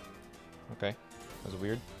 Okay, that was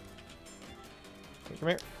weird. Okay, come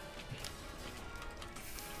here.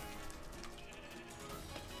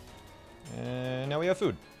 And now we have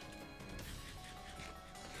food.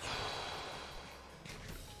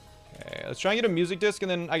 Okay, let's try and get a music disc,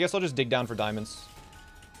 and then I guess I'll just dig down for diamonds.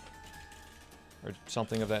 Or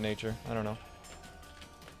something of that nature. I don't know.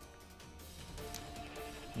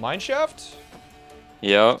 Mineshaft?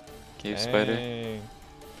 Yep. Cave spider.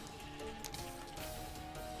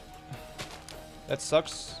 That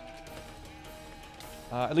sucks.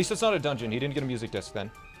 At least it's not a dungeon. He didn't get a music disc then.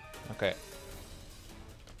 Okay.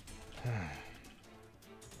 So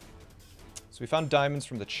we found diamonds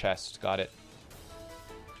from the chest. Got it.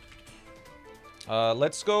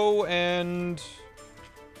 Let's go and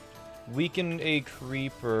weaken a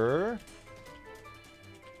creeper.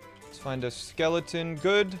 Let's find a skeleton.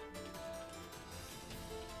 Good.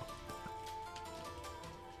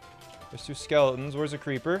 There's 2 skeletons. Where's a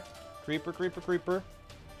creeper? Creeper.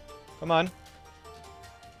 Come on.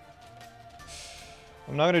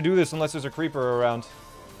 I'm not gonna do this unless there's a creeper around.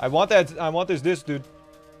 I want this disc, dude.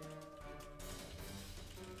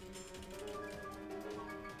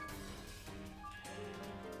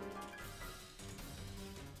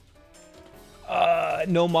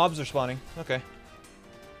 No mobs are spawning. Okay.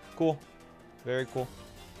 Cool. Very cool.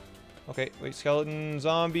 Okay, wait, skeleton,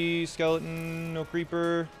 zombie, skeleton, no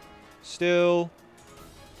creeper. Still.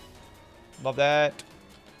 Love that.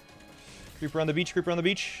 Creeper on the beach, creeper on the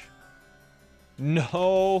beach.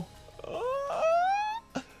 No.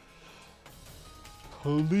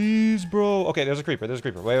 Please, bro. Okay, there's a creeper,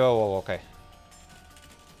 Wait, whoa, okay.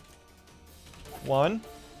 1.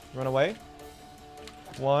 Run away.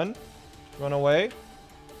 1. Run away.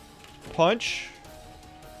 Punch.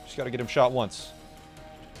 Just gotta get him shot once.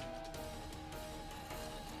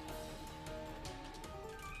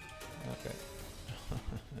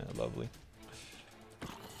 Lovely.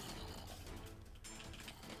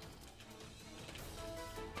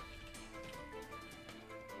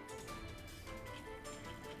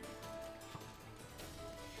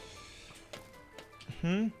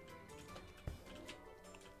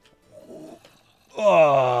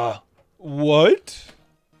 What?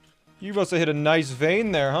 You must have hit a nice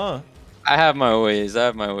vein there, huh? I have my ways. I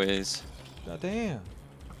have my ways. God damn.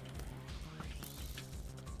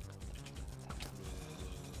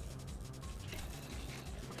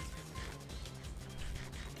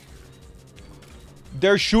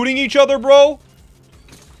 They're shooting each other, bro?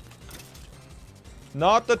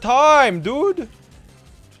 Not the time, dude.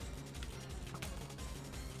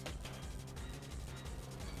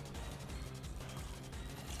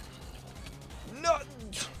 No.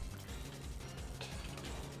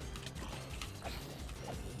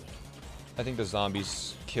 I think the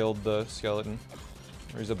zombies killed the skeleton.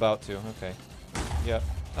 Or he's about to. Okay. Yep.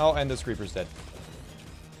 Oh, and this creeper's dead.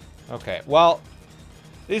 Okay. Well,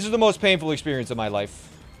 this is the most painful experience of my life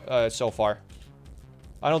so far.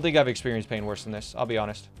 I don't think I've experienced pain worse than this. I'll be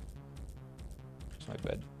honest. It's my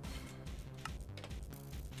bed.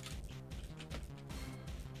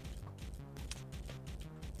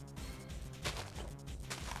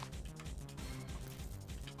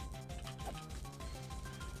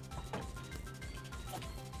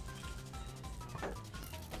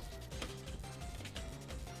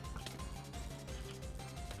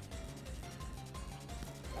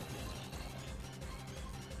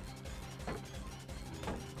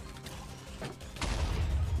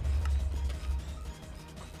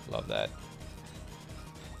 Love that.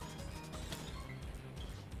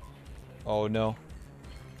 Oh no.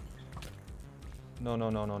 No, no,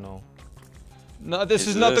 no, no, no. No, this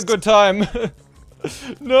is not the good time.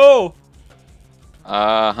 No!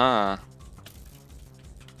 Uh-huh.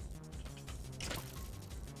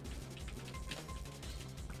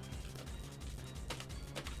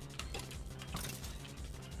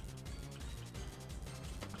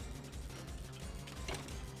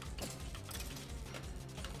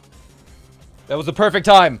 That was the perfect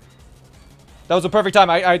time. That was the perfect time.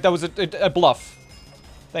 That was a bluff.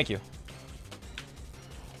 Thank you.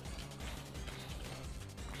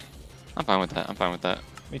 I'm fine with that. I'm fine with that.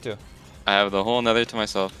 Me too. I have the whole nether to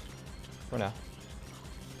myself. For now.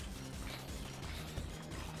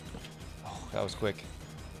 Oh, that was quick.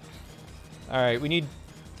 Alright, we need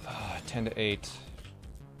 10 to 8.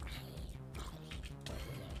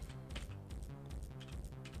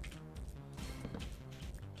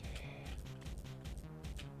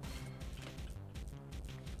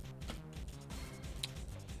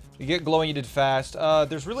 You get glowing, you did fast.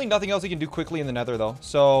 There's really nothing else he can do quickly in the nether, though.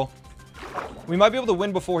 So, we might be able to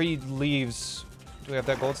win before he leaves. Do we have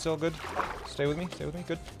that gold still? Good. Stay with me. Stay with me.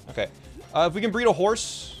 Good. Okay. If we can breed a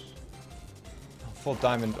horse. Full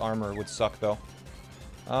diamond armor would suck, though.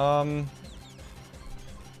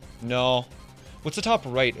 No. What's the top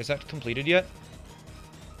right? Is that completed yet?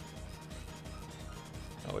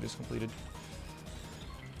 Oh, it is completed.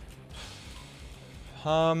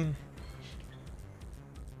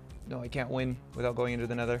 No, I can't win without going into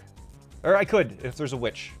the nether. Or I could, if there's a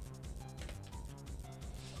witch.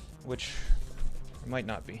 Which it might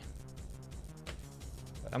not be.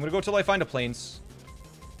 I'm gonna go till I find a plains.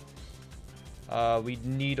 We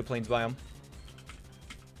need a plains biome.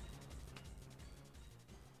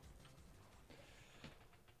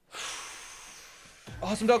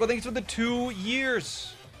 Awesome, Doggo. Thanks for the 2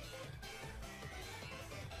 years.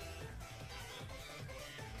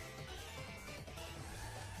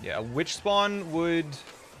 Yeah, a witch spawn would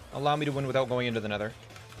allow me to win without going into the nether.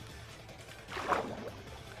 Okay,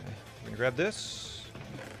 we're gonna grab this.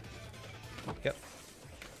 Yep.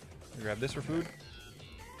 Grab this for food.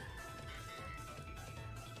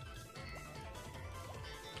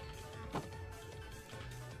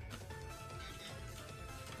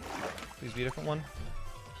 Please be a different one.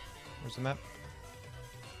 Where's the map?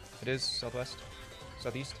 It is southwest,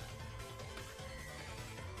 southeast.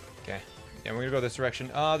 Okay. Yeah, we're gonna go this direction.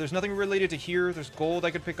 There's nothing related to here. There's gold I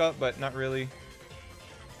could pick up, but not really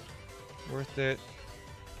worth it.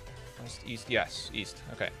 West, east, yes, east.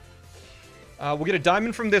 Okay. We'll get a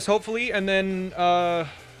diamond from this, hopefully, and then, I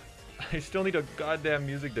still need a goddamn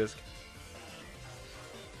music disc.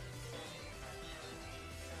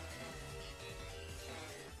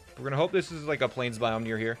 We're gonna hope this is like a plains biome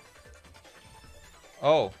near here.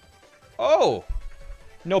 Oh. Oh!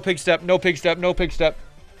 No pig step, no pig step, no pig step.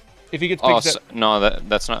 If he gets pig step... no,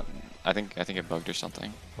 that's not... I think it bugged or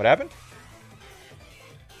something. What happened?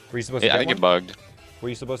 Were you supposed to get I think one? it bugged. Were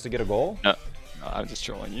you supposed to get a goal? No, I'm just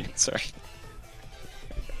trolling you. Sorry.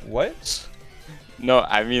 What? No,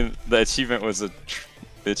 I mean the achievement was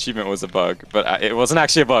a bug, but it wasn't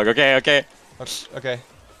actually a bug. Okay, okay. Okay.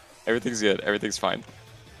 Everything's good. Everything's fine.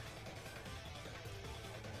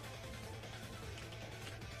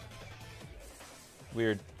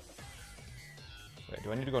 Weird. Wait,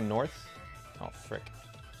 do I need to go north? Oh, frick.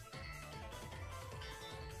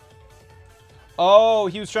 Oh,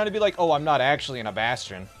 he was trying to be like, oh, I'm not actually in a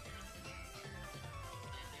bastion.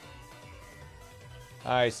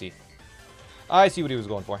 I see. I see what he was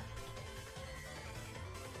going for.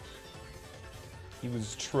 He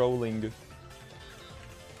was trolling.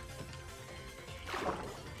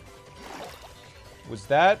 Was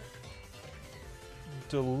that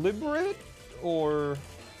deliberate or...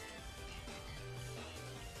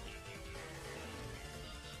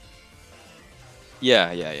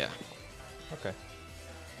 Yeah. Okay.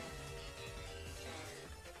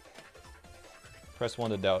 Press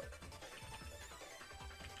 1 to doubt.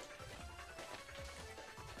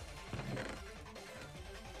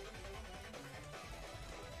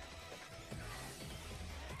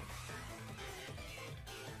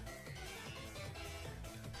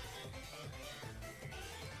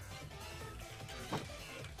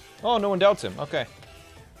 Oh, no one doubts him. Okay.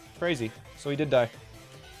 Crazy. So he did die.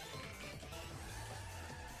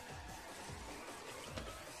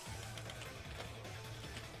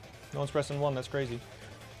 No one's pressing 1. That's crazy.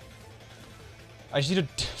 I just need a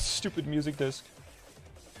stupid music disc.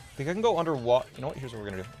 I think I can go underwater. You know what? Here's what we're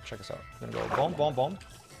gonna do. Check this out. I'm gonna go boom, boom, boom.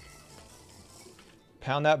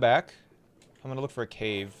 Pound that back. I'm gonna look for a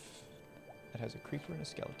cave that has a creeper and a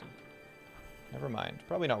skeleton. Never mind.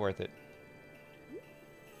 Probably not worth it.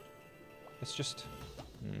 It's just...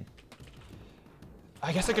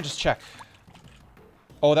 I guess I could just check.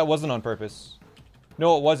 Oh, that wasn't on purpose.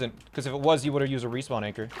 No, it wasn't. Because if it was, he would have used a respawn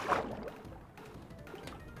anchor.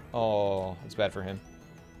 Oh, it's bad for him.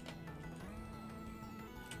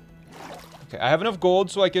 Okay, I have enough gold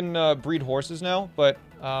so I can breed horses now, but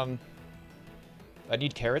I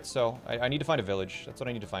need carrots, so I need to find a village. That's what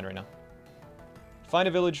I need to find right now. Find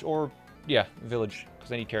a village or... yeah, village,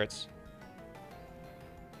 because I need carrots.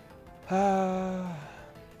 I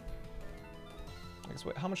guess,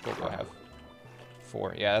 wait, how much gold do I have?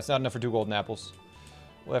 4. Yeah, that's not enough for 2 golden apples.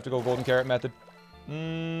 We'll have to go golden carrot method.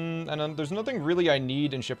 And there's nothing really I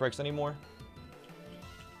need in shipwrecks anymore.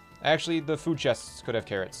 Actually, the food chests could have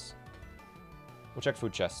carrots. We'll check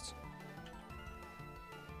food chests.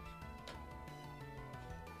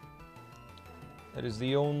 That is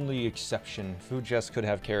the only exception. Food chests could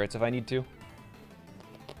have carrots if I need to.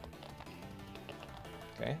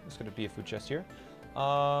 Okay, there's going to be a food chest here.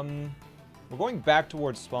 We're going back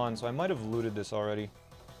towards spawn, so I might have looted this already.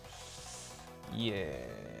 Yeah,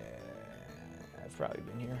 I've probably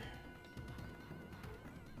been here.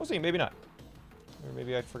 We'll see, maybe not. Or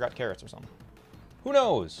maybe I forgot carrots or something. Who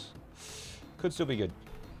knows? Could still be good.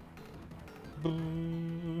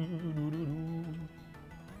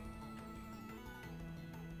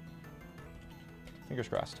 Fingers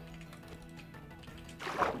crossed.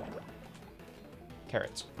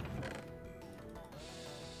 Carrots.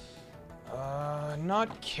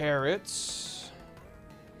 Not carrots.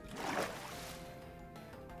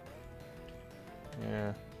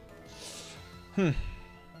 Yeah.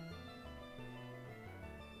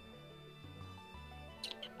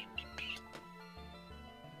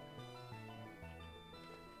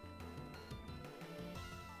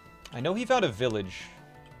 I know he found a village.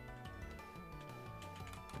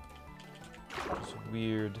 It's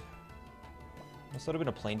weird. Must have been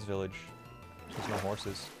a plains village. There's no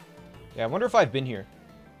horses. Yeah, I wonder if I've been here.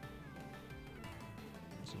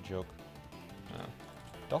 It's a joke. Oh.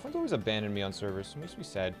 Dolphins always abandon me on servers. It makes me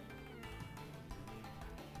sad.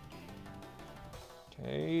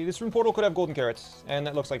 Okay, this room portal could have golden carrots, and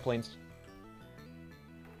that looks like plains.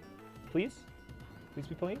 Please? Please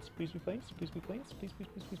be plains? Please be plains? Please be plains? Please, please,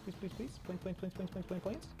 please, please, please, please, please. Plains, plains, plains, plains, plains, plains,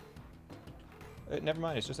 plains. Never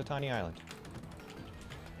mind, it's just a tiny island.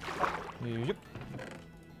 Yep.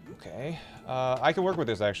 Okay. I can work with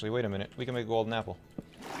this, actually. Wait a minute. We can make a golden apple.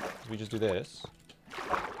 We just do this.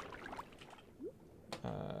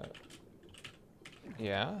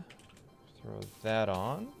 Yeah. Throw that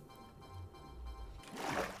on.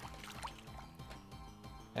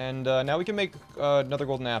 And now we can make another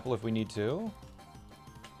golden apple if we need to.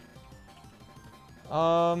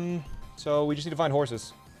 So we just need to find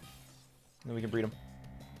horses. And then we can breed them.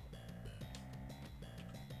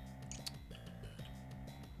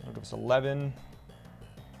 That'll give us 11.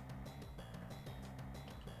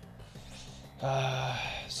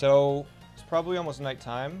 So it's probably almost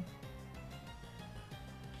nighttime.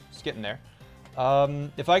 Just getting there.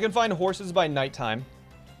 If I can find horses by nighttime,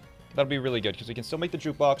 That'll be really good, because we can still make the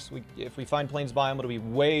jukebox. If we find Plains Biome, it'll be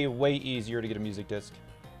way, way easier to get a music disc.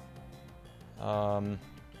 Glad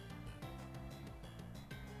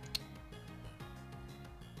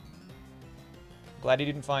he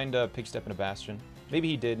didn't find a Pig Step and a Bastion. Maybe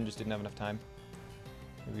he did and just didn't have enough time.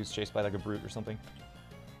 Maybe he was chased by like a brute or something.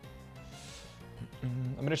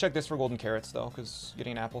 I'm gonna check this for golden carrots though, because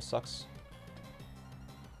getting an apple sucks.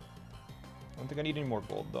 I don't think I need any more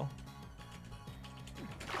gold though.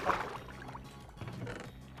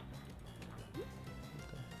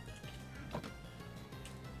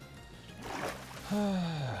 I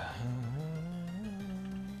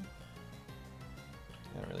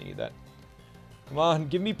don't really need that. Come on,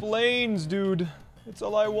 give me plains, dude. That's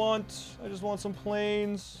all I want. I just want some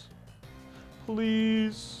plains.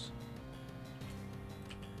 Please.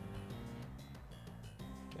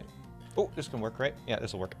 Okay. Oh, this can work, right? Yeah,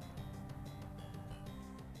 this will work.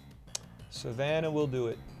 Savannah will do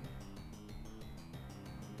it.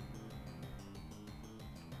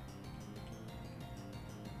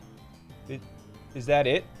 Is that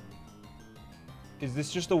it? Is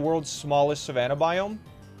this just the world's smallest savanna biome?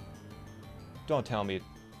 Don't tell me.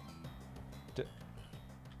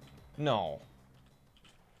 No.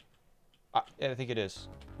 I think it is.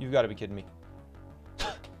 You've got to be kidding me.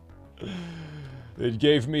 It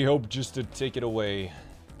gave me hope just to take it away.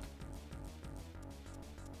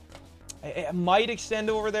 It might extend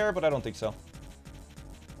over there, but I don't think so.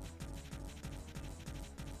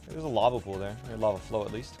 There's a lava pool there. Or lava flow,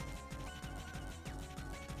 at least.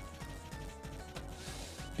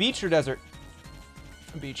 Beach or desert?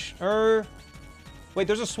 Beach. Wait,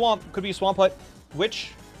 there's a swamp. Could be a swamp hut.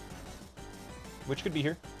 Witch? Witch could be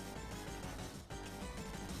here.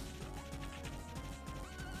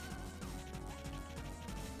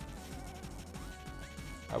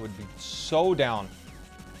 I would be so down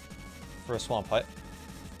for a swamp hut.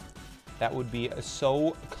 That would be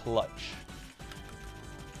so clutch.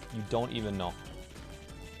 You don't even know.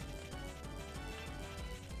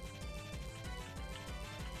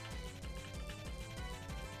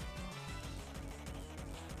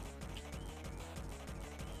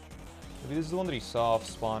 Maybe this is the one that he saw off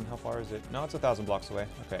spawn. How far is it? No, it's 1,000 blocks away.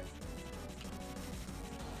 Okay.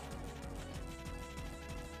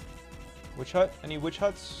 Witch hut? Any witch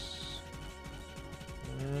huts?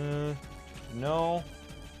 No.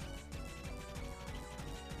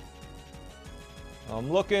 I'm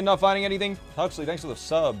looking, not finding anything. Huxley, thanks for the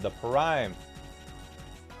sub, the prime.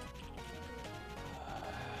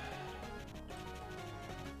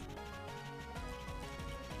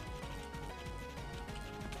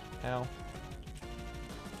 Ow.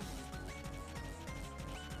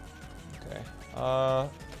 Okay.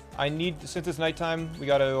 I need, since it's nighttime, we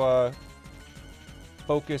gotta,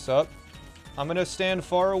 focus up. I'm gonna stand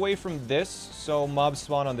far away from this, so mobs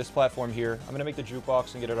spawn on this platform here. I'm gonna make the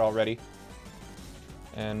jukebox and get it all ready.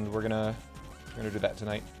 And we're gonna do that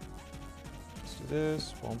tonight. Let's do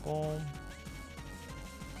this. Boom, boom.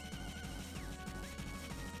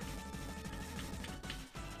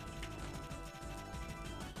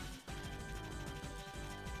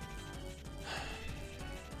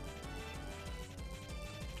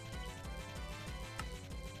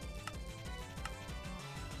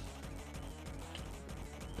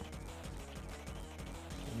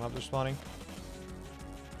 Mobs are spawning.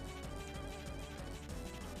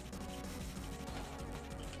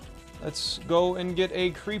 Let's go and get a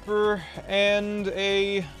creeper and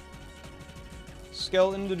a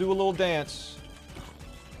skeleton to do a little dance.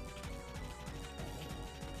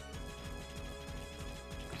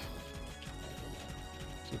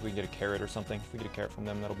 See if we can get a carrot or something. If we get a carrot from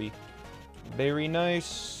them, that'll be very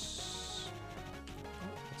nice.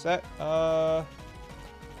 What's that?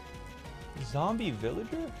 Zombie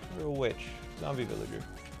villager? Or a witch? Zombie villager.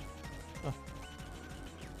 Huh.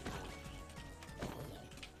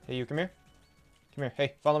 Hey, you, come here. Come here.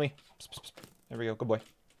 Hey, follow me. Psst, psst, psst. There we go. Good boy.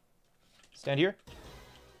 Stand here.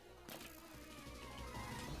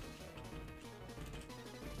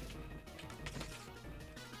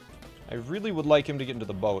 I really would like him to get into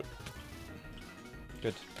the boat.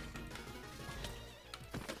 Good.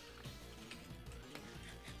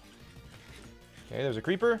 Okay, there's a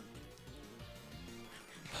creeper.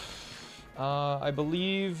 I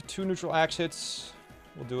believe 2 neutral axe hits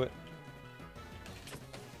will do it.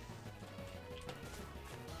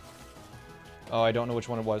 Oh, I don't know which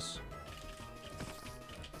one it was.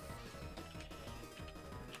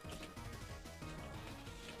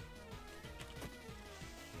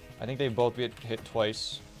 I think they both get hit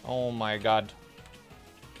twice. Oh my god.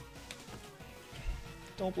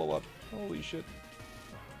 Don't blow up. Holy shit.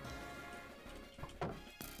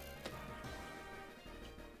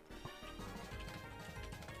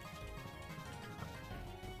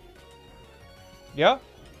 Yeah?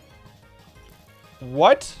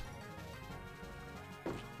 What?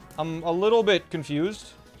 I'm a little bit confused.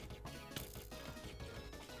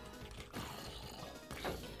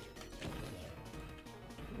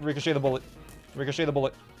 Ricochet the bullet. Ricochet the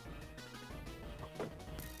bullet.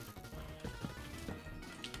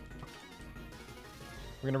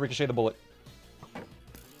 We're gonna ricochet the bullet.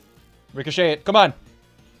 Ricochet it. Come on.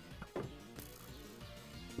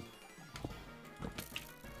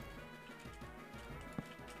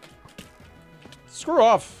 Screw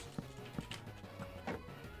off.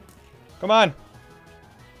 Come on.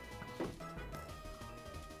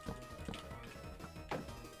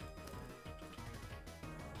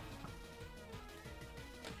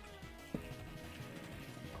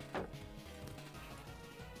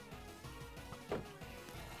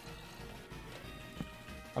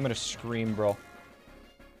 I'm gonna scream, bro.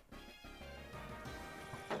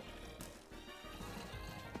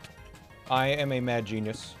 I am a mad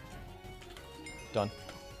genius. Done.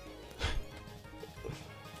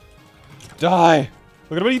 Die!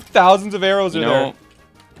 Look at how many thousands of arrows are there.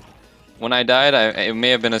 When I died, it may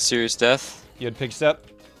have been a serious death. You had pig step?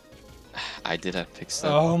 I did have pig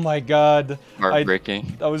step. Oh my god.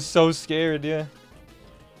 Heartbreaking. I was so scared, yeah.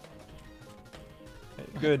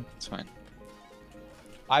 Good. It's fine.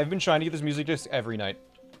 I've been trying to get this music disc every night.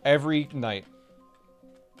 Every night.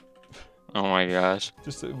 Oh my gosh.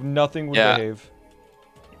 Just nothing would behave.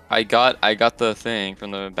 I got the thing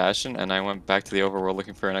from the Bastion, and I went back to the overworld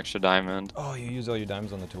looking for an extra diamond. Oh, you use all your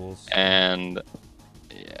diamonds on the tools. And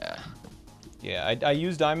yeah. Yeah, I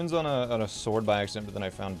used diamonds on a sword by accident, but then I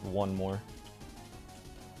found one more.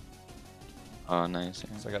 Oh, nice.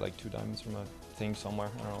 Yeah. So I got like 2 diamonds from a thing somewhere.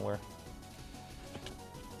 I don't know where.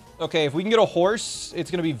 Okay, if we can get a horse,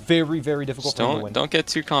 it's gonna be very, very difficult for me to win. Don't get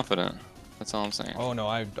too confident. That's all I'm saying. Oh no,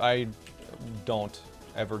 I don't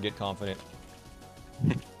ever get confident.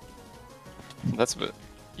 That's what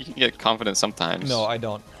you can get confident sometimes. No, I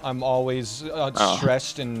don't. I'm always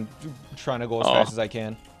stressed and trying to go as fast as I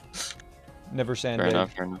can. Never sandbag. Fair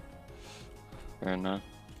enough. Fair enough. Fair enough.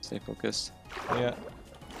 Stay focused. Yeah.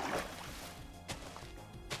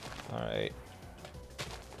 All right.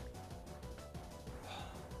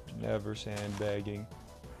 Never sandbagging.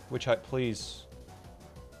 Witch hut, please.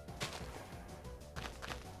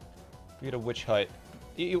 We get a witch hut.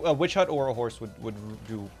 A witch hut or a horse would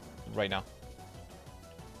do right now.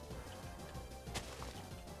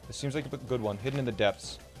 This seems like a good one. Hidden in the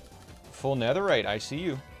depths. Full netherite, I see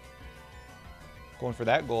you. Going for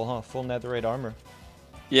that goal, huh? Full netherite armor.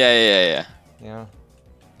 Yeah. Yeah.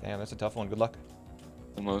 Damn, that's a tough one. Good luck.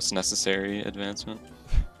 The most necessary advancement.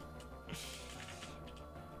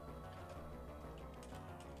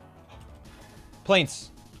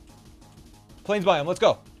 Plains. Plains biome, let's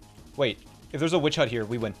go. Wait, if there's a witch hut here,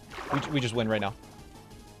 we win. We just win right now.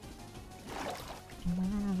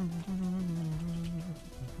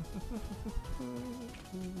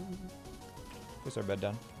 Place our bed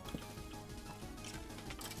down.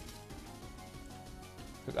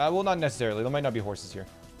 Well, not necessarily. There might not be horses here.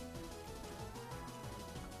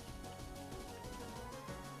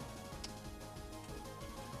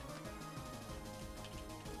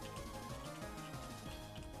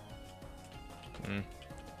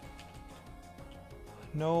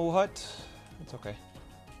 No hut. It's okay.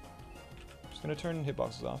 Just gonna turn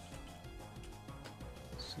hitboxes off.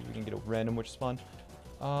 See if we can get a random witch spawn.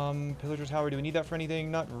 Pillager Tower, do we need that for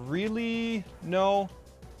anything? Not really. No.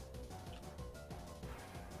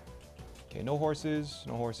 Okay, no horses,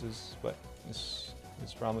 but this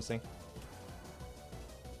is promising.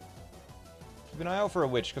 Keep an eye out for a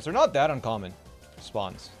witch, because they're not that uncommon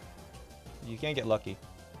spawns. You can't get lucky.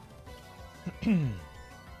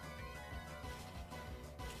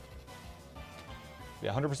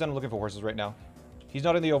 Yeah, 100% I'm looking for horses right now. He's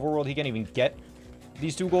not in the overworld. He can't even get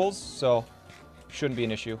these 2 goals, so shouldn't be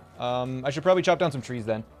an issue. I should probably chop down some trees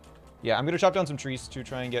then. Yeah, I'm going to chop down some trees to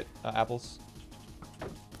try and get apples.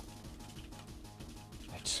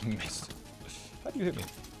 I just missed. How do you hit me?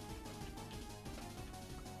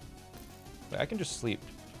 Wait, I can just sleep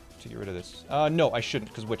to get rid of this. No, I shouldn't,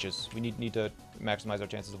 because witches. We need to maximize our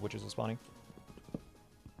chances of witches spawning.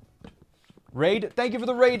 Raid, thank you for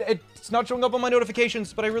the raid. It's not showing up on my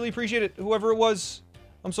notifications, but I really appreciate it. Whoever it was,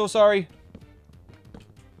 I'm so sorry.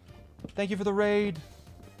 Thank you for the raid.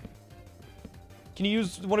 Can you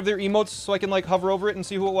use one of their emotes so I can, like, hover over it and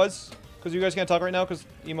see who it was? Because you guys can't talk right now, because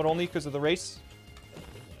emote only, because of the race.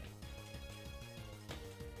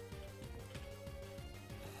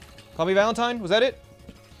 Call me Valentine? Was that it?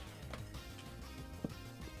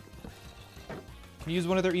 Can you use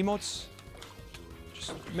one of their emotes?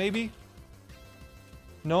 Just maybe?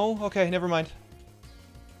 No? Okay, never mind.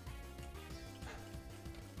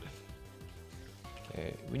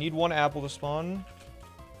 Okay, we need 1 apple to spawn.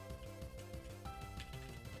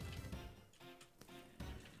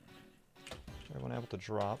 Sorry, 1 apple to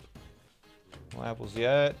drop. No apples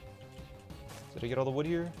yet. Did I get all the wood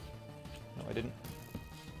here? No, I didn't.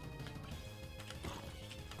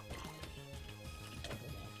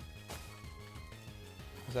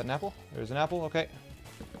 Is that an apple? There's an apple, okay.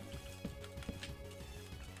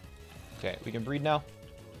 Okay, we can breed now.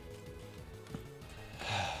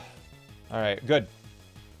 Alright, good.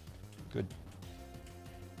 Good.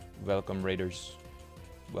 Welcome, raiders.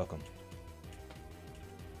 Welcome.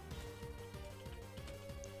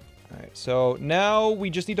 Alright, so now we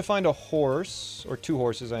just need to find a horse. Or 2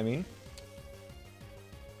 horses, I mean.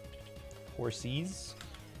 Horsies.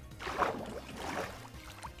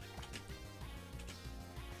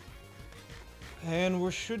 And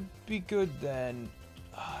we should be good then.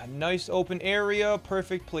 Nice open area.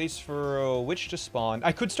 Perfect place for a witch to spawn.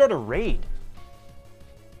 I could start a raid.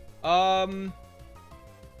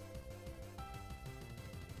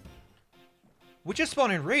 Witches spawn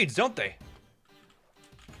in raids, don't they?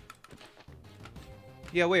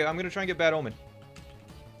 Yeah, wait. I'm gonna try and get Bad Omen.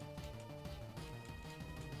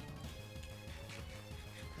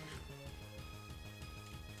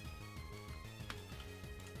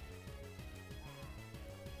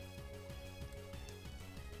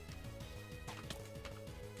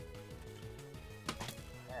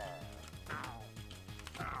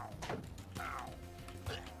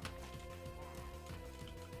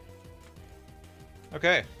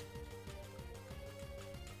 Okay.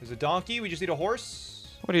 There's a donkey. We just need a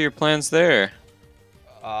horse. What are your plans there?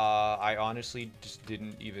 I honestly just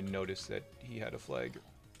didn't even notice that he had a flag.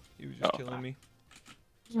 He was just killing me.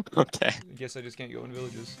 Okay. I guess I just can't go in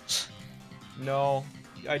villages. No,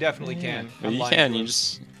 I definitely can. Well, you can. You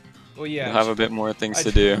just. Well, yeah. You'll have a bit more things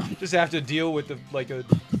to do. Just have to deal with the a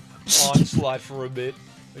onslaught for a bit.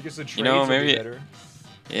 I guess the trades will be better.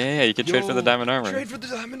 Yeah, you could trade for the diamond armor. Trade for the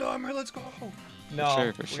diamond armor. Let's go.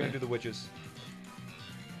 No, for we're gonna do the witches.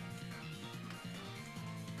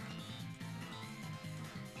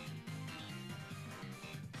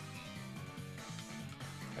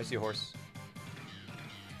 I see a horse.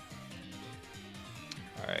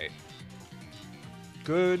 Alright.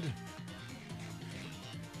 Good.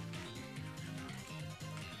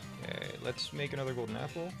 Okay, let's make another golden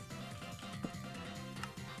apple.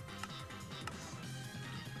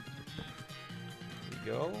 There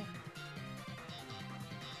we go.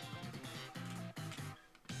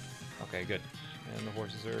 Okay, good. And the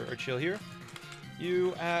horses are chill here.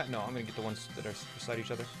 You, no, I'm gonna get the ones that are beside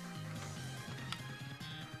each other.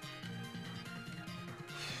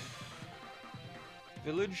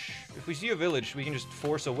 Village? If we see a village, we can just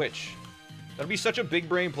force a witch. That'll be such a big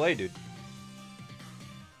brain play, dude.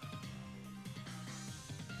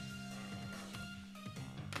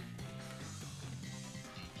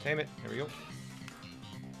 Tame it. There we go.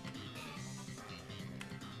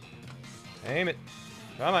 Tame it.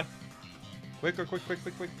 Come on. Quick. Go.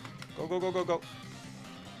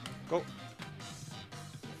 Go.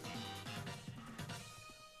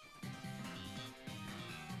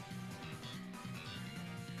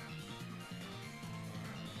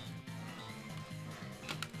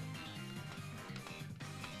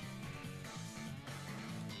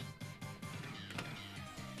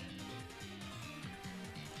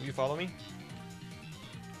 Will you follow me?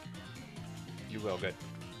 You will, good.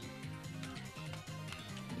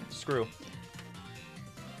 Screw.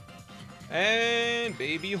 And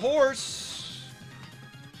baby horse.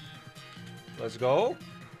 Let's go.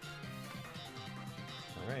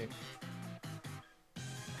 Alright.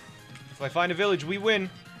 If I find a village, we win.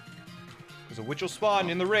 Because a witch will spawn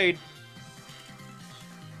in the raid.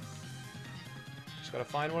 Just gotta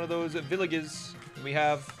find one of those villages. We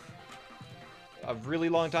have a really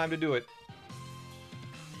long time to do it.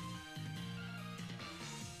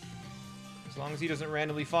 As long as he doesn't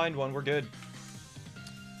randomly find one, we're good.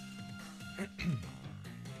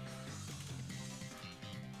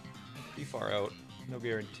 Pretty far out. No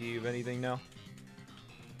guarantee of anything now.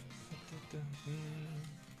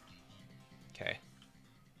 Okay.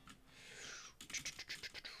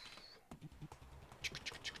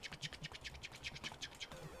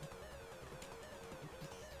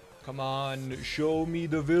 Come on, show me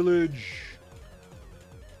the village.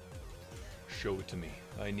 Show it to me.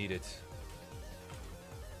 I need it.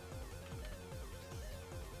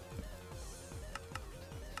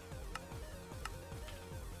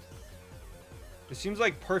 It seems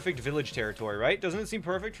like perfect village territory, right? Doesn't it seem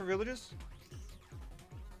perfect for villages?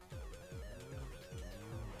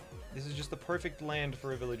 This is just the perfect land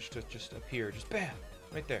for a village to just appear. Just bam!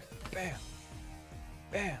 Right there. Bam!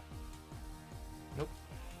 Bam! Nope.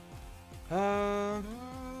 I'm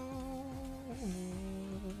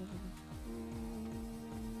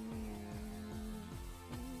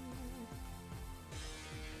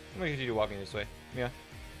gonna continue walking this way. Yeah.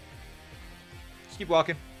 Just keep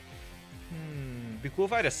walking. Be cool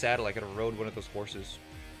if I had a saddle. I could have rode one of those horses.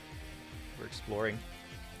 We're exploring.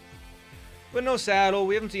 But no saddle.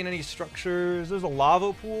 We haven't seen any structures. There's a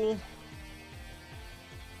lava pool.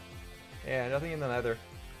 Yeah, nothing in the nether.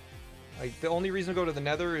 Like, the only reason to go to the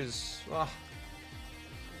nether is, well,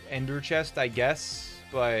 ender chest, I guess.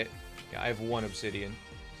 But yeah, I have 1 obsidian.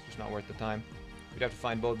 It's just not worth the time. We'd have to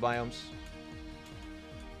find both biomes.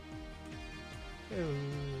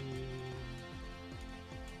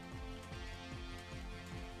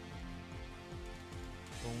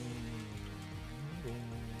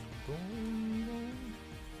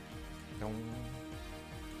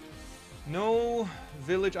 No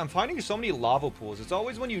village. I'm finding so many lava pools. It's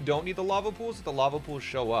always when you don't need the lava pools that the lava pools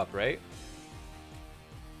show up, right?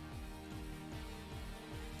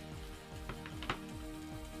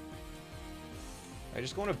 I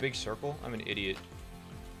just go in a big circle. I'm an idiot.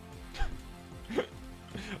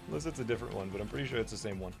 Unless it's a different one, but I'm pretty sure it's the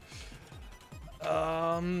same one.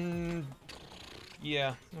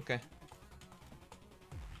 Yeah, okay.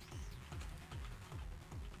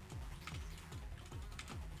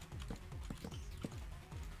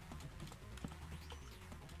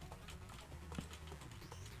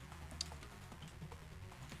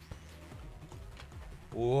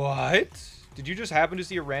 What? Did you just happen to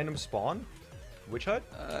see a random spawn? Witch hut?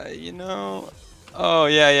 You know... Oh,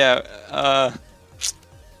 yeah.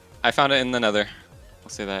 I found it in the nether. I'll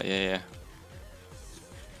say that, yeah.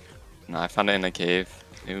 No, I found it in a cave.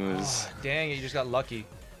 It was... Oh, dang it, you just got lucky.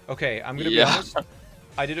 Okay, I'm gonna be honest.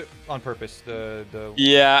 I did it on purpose.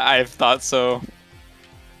 Yeah, I thought so.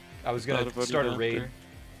 I was gonna start a raid.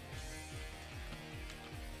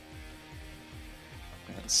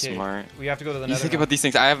 That's smart. We have to go to the nether. You think about these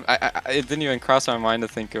things. It didn't even cross my mind to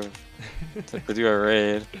think of to do a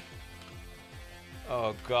raid.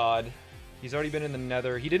 Oh god. He's already been in the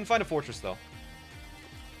nether. He didn't find a fortress though.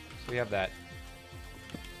 So we have that.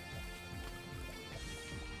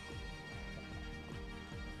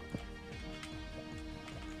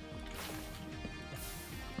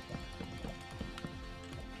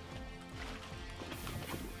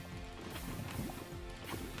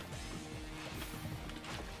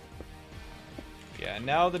 Yeah,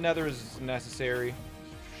 now the nether is necessary.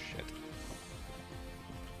 Shit.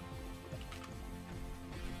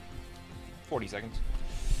 40 seconds.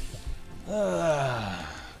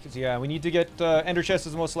 Because yeah, we need to get ender chest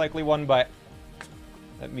is the most likely one, but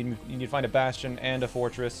that means you need to find a bastion and a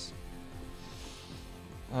fortress.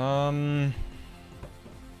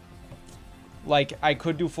 Like I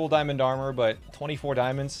could do full diamond armor, but 24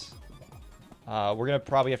 diamonds. We're gonna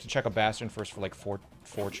probably have to check a bastion first for like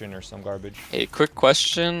fortune or some garbage. Hey, quick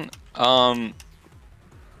question.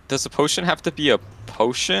 Does a potion have to be a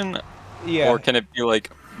potion? Yeah. Or can it be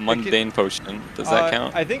like mundane potion? Does that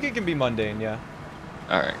count? I think it can be mundane, yeah.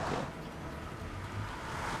 Alright, cool.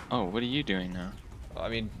 Oh, what are you doing now? I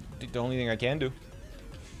mean, the only thing I can do.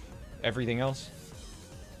 Everything else.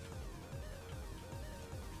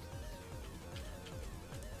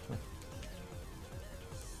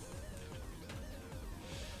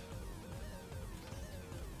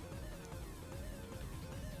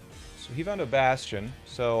 So he found a bastion,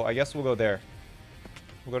 so I guess we'll go there.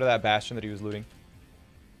 We'll go to that bastion that he was looting.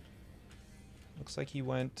 Looks like he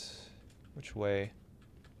went... Which way?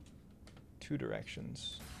 2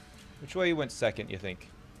 directions. Which way he went second, you think?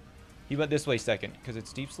 He went this way second, because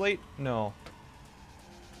it's deep slate? No.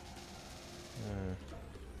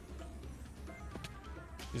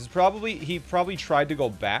 This is probably... He probably tried to go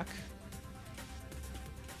back.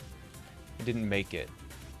 He didn't make it.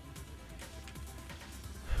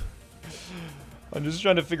 I'm just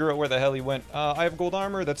trying to figure out where the hell he went. I have gold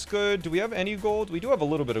armor. That's good. Do we have any gold? We do have a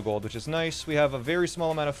little bit of gold, which is nice. We have a very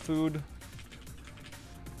small amount of food.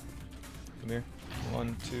 Come here.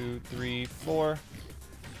 1, 2, 3, 4.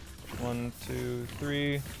 1, 2,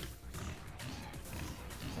 3.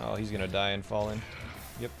 Oh, he's gonna die and fall in.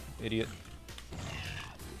 Yep, idiot.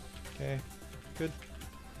 Okay, good.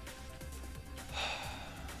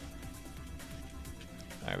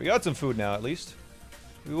 Alright, we got some food now, at least.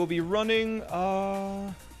 We will be running,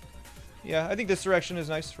 yeah, I think this direction is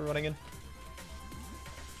nice for running in.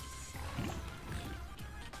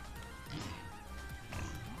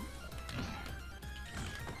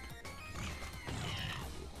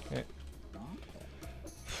 Okay.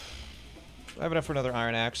 I have enough for another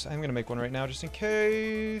iron axe. I'm gonna make one right now just in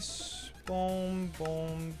case. Boom,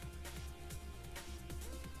 boom.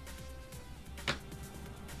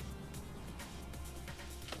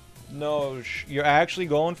 No, you're actually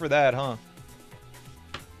going for that, huh?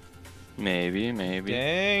 Maybe.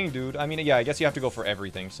 Dang, dude. I mean, yeah, I guess you have to go for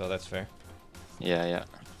everything, so that's fair. Yeah.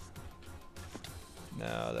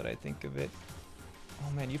 Now that I think of it.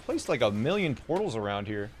 Oh, man, you placed like 1,000,000 portals around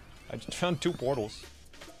here. I just found 2 portals.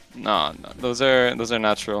 No, those are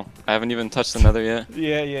natural. I haven't even touched the nether yet.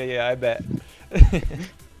 Yeah, I bet.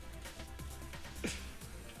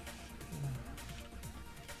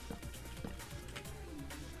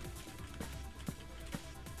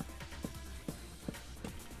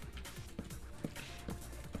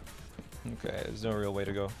 Okay, there's no real way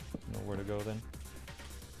to go. Nowhere to go then.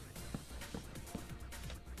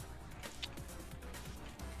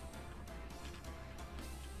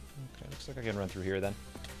 Okay, looks like I can run through here then.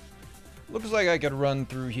 Looks like I could run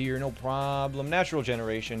through here, no problem. Natural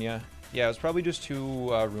generation, yeah. Yeah, it was probably just 2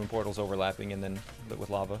 rune portals overlapping and then lit with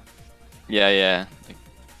lava. Yeah. Like,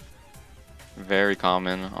 very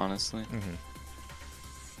common, honestly. Mm-hmm.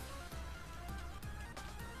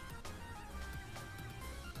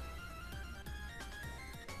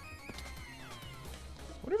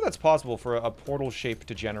 I wonder if that's possible for a portal shape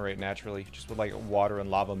to generate naturally, just with like water and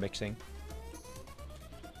lava mixing.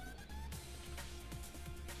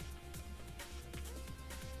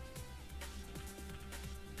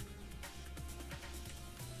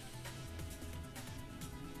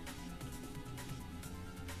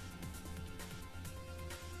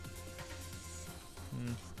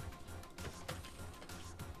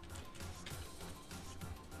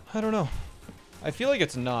 I don't know. I feel like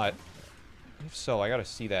it's not. If so, I gotta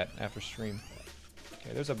see that after stream.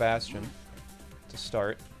 Okay, there's a bastion to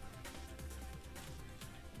start.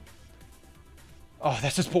 Oh,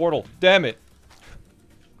 that's his portal. Damn it.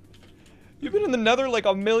 You've been in the nether like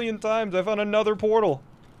 1,000,000 times. I found another portal.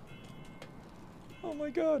 Oh my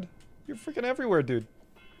god. You're freaking everywhere, dude.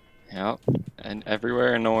 Yep. And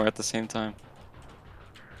everywhere and nowhere at the same time.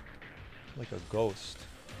 Like a ghost.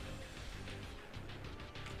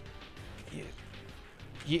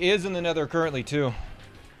 He is in the nether currently, too.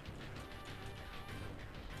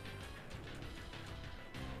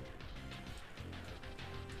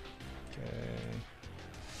 Okay.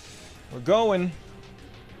 We're going.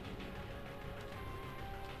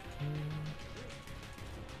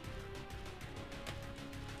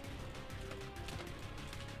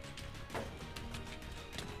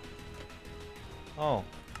 Oh.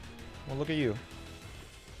 Well, look at you.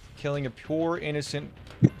 Killing a pure, innocent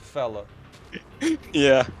fella.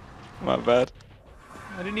 Yeah, my bad.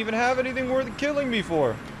 I didn't even have anything worth killing me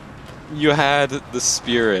for. You had the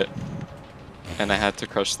spirit, and I had to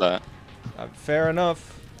crush that. Fair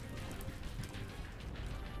enough.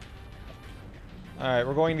 Alright,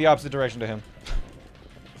 we're going the opposite direction to him.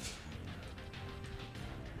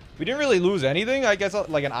 We didn't really lose anything. I guess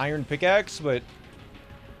like an iron pickaxe, but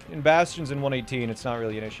in Bastions in 118, it's not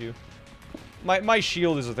really an issue. My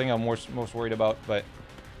shield is the thing I'm most worried about, but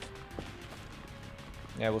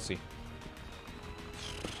yeah, we'll see.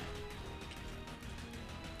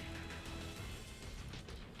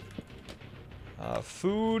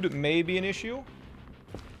 Food may be an issue.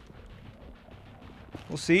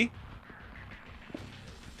 We'll see.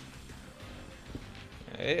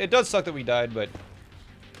 It does suck that we died, but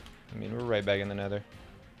I mean, we're right back in the nether.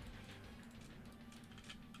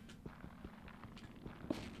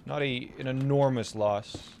 Not an enormous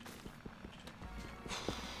loss.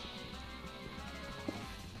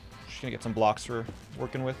 Just gonna get some blocks for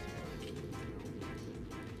working with.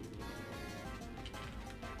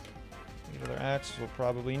 Another axe, we'll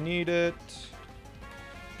probably need it.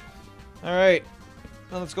 Alright.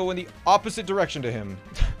 Now let's go in the opposite direction to him.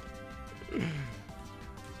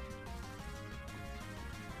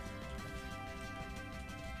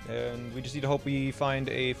 And we just need to hope we find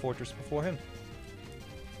a fortress before him.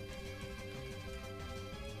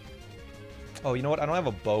 Oh, you know what? I don't have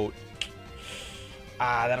a boat.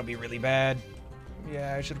 Ah, that'll be really bad.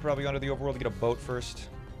 Yeah, I should have probably gone to the overworld to get a boat first.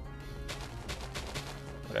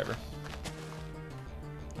 Whatever.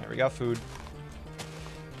 There, we got food.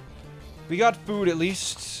 We got food, at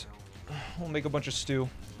least. We'll make a bunch of stew.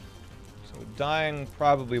 So dying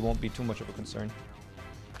probably won't be too much of a concern.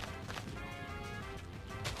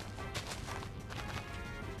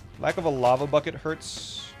 Lack of a lava bucket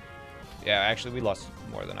hurts. Yeah, actually, we lost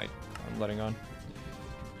more than I'm letting on.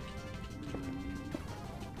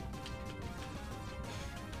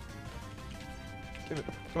 Give it.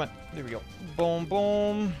 Come on. There we go. Boom,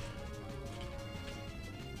 boom.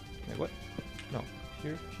 Wait, what? No.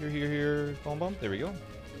 Here. Boom, boom. There we go.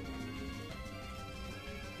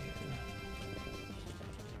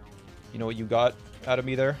 You know what you got out of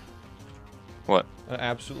me there? What? an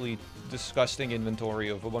absolutely disgusting inventory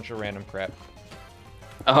of a bunch of random crap.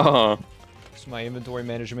 Oh. So my inventory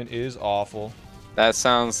management is awful. That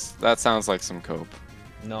sounds like some cope.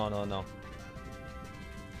 No, no, no.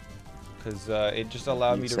 Because it just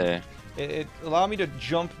allowed me to... It allowed me to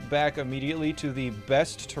jump back immediately to the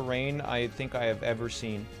best terrain I think I have ever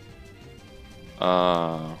seen.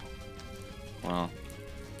 Well, I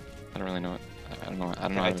don't really know. I don't know. I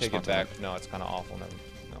don't know. I take it back. No, it's kind of awful. No.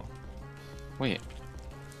 Wait.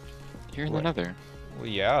 You're in the Nether. Well,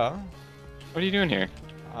 yeah. What are you doing here?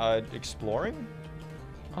 Exploring?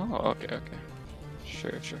 Oh, okay.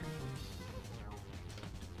 Sure.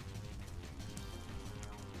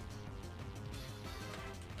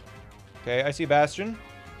 Okay, I see Bastion.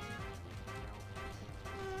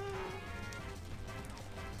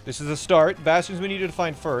 This is a start. Bastions we needed to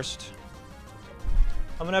find first.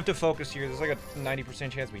 I'm gonna have to focus here. There's like a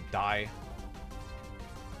 90% chance we die.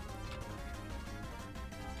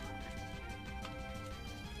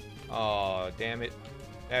 Oh, damn it.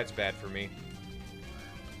 That's bad for me.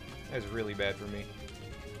 That's really bad for me.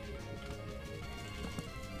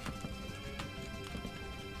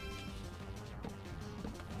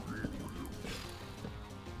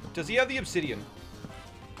 Does he have the obsidian?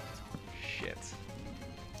 Shit.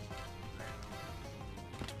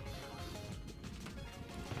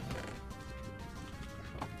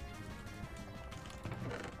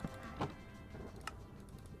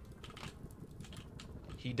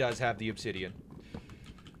 He does have the obsidian.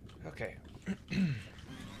 Okay. I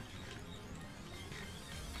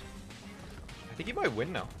think he might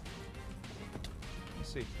win now.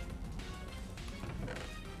 Let's see.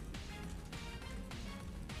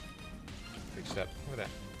 Big step. Look at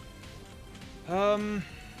that. I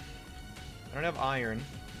don't have iron.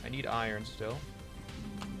 I need iron still.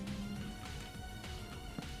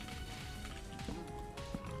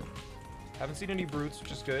 Haven't seen any brutes,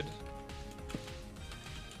 which is good.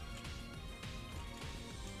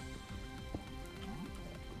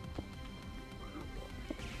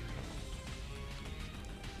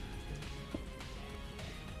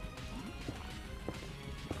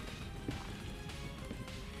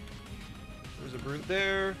 There's a brute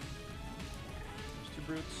there. There's two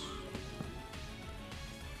brutes.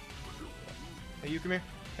 Hey, you come here.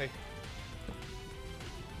 Hey.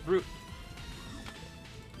 Brute.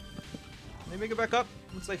 Can they make it back up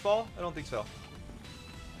once they fall? I don't think so.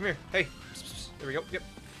 Come here. Hey. There we go. Yep.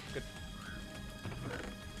 Good.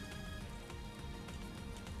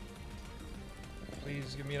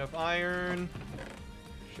 Please give me enough iron.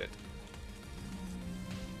 Shit.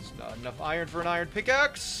 It's not enough iron for an iron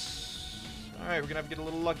pickaxe. Alright, we're gonna have to get a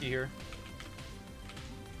little lucky here.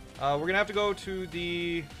 We're gonna have to go to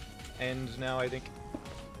the end now, I think.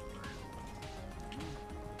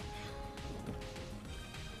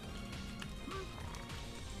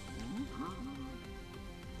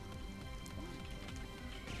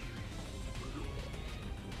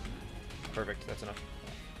 Perfect, that's enough.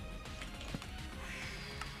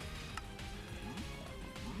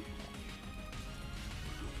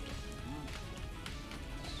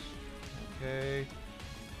 Okay.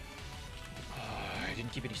 I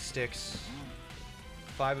didn't keep any sticks.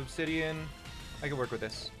 5 obsidian. I can work with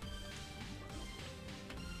this.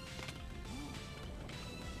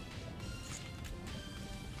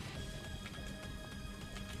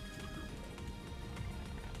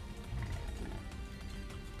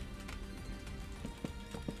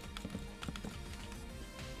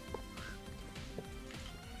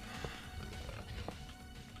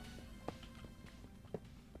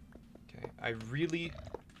 I really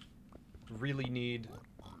need,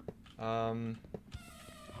 I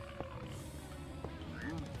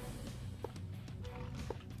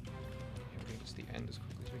think it's the end as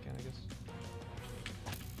quickly as we can, I guess.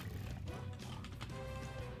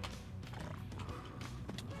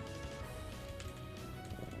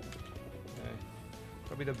 Okay.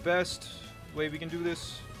 Probably the best way we can do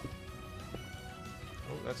this.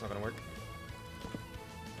 Oh, that's not gonna work.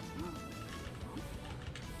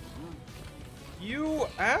 You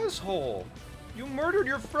asshole! You murdered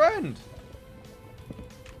your friend!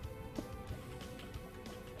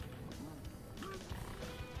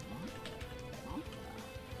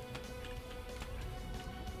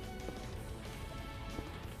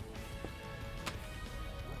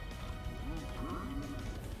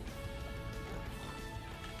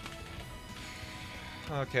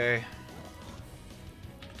 Okay.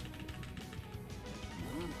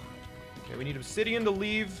 Okay, we need obsidian to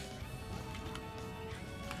leave.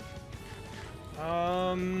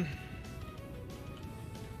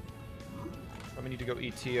 Probably need to go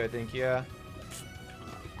ET, I think, yeah.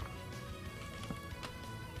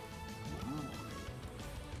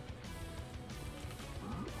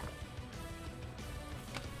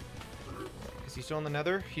 Is he still in the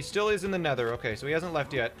nether? He still is in the nether. Okay, so he hasn't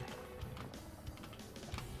left yet.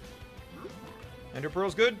 Ender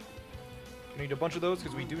Pearl's good. We need a bunch of those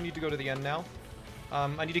because we do need to go to the end now.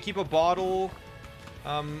 I need to keep a bottle.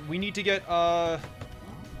 We need to get, okay.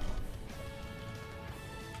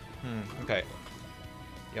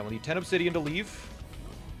 Yeah, we'll need 10 obsidian to leave.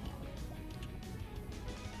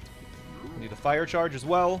 We'll need a fire charge as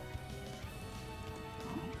well.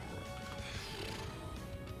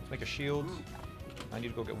 Let's make a shield. I need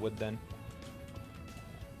to go get wood then.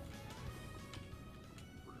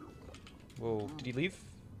 Whoa, did he leave?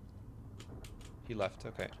 He left,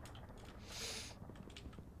 okay.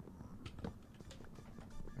 I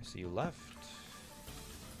see you left.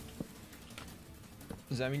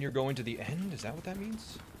 Does that mean you're going to the end? Is that what that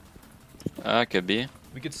means? Could be.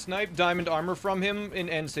 We could snipe diamond armor from him in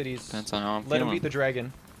end cities. Depends on how I'm Let him feeling. beat the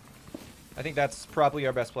dragon. I think that's probably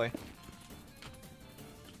our best play.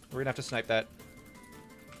 We're gonna have to snipe that.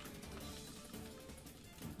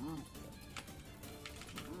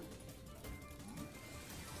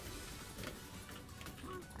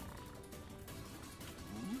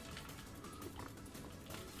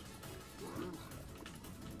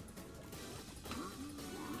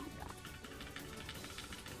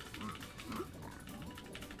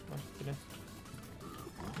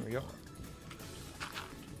 There we go.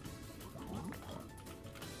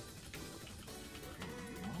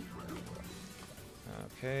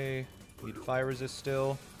 Okay, need fire resist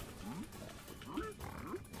still.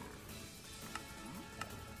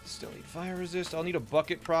 Still need fire resist. I'll need a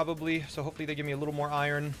bucket probably, so hopefully they give me a little more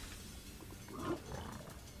iron.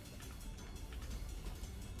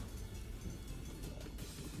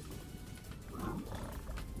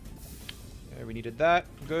 Okay, we needed that.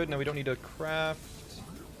 Good, now we don't need to craft.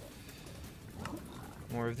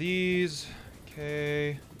 More of these.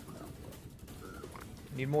 Okay.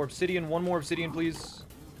 Need more obsidian. One more obsidian, please.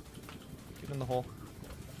 Get in the hole.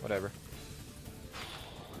 Whatever.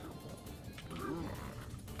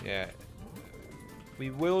 Yeah. We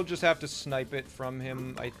will just have to snipe it from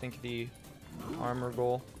him, I think, the armor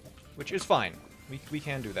goal. Which is fine. We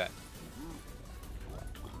can do that.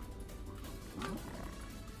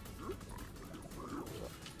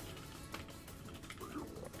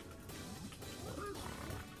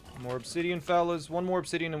 More obsidian, fellas. One more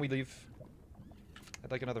obsidian and we leave.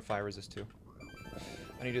 I'd like another fire resist, too.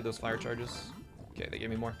 I needed those fire charges. Okay, they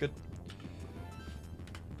gave me more. Good.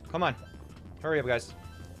 Come on. Hurry up, guys.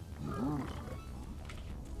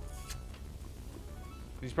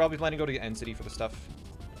 He's probably planning to go to the end city for the stuff.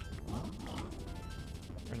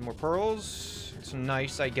 There's more pearls. It's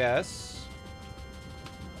nice, I guess.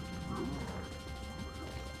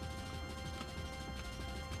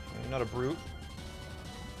 Okay, not a brute.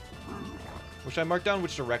 Wish I marked down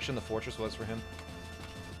which direction the fortress was for him.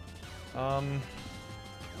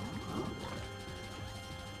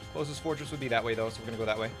 Closest fortress would be that way, though, so we're gonna go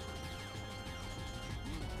that way.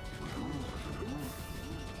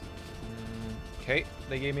 Okay,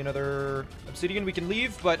 they gave me another obsidian. We can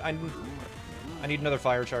leave, but I need another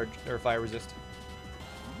fire charge, or fire resist.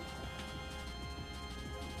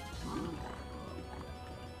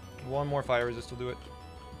 One more fire resist will do it.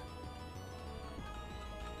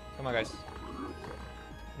 Come on, guys.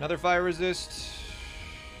 Another fire resist.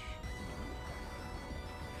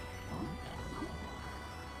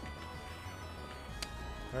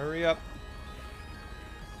 Hurry up.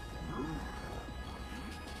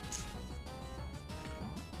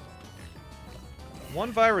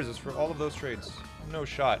 One fire resist for all of those trades. No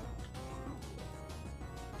shot.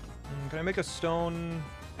 Can I make a stone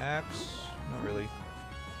axe? Not really.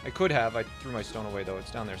 I could have. I threw my stone away, though. It's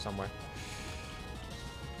down there somewhere.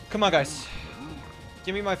 Come on, guys.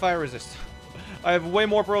 Give me my fire resist. I have way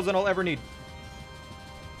more pearls than I'll ever need.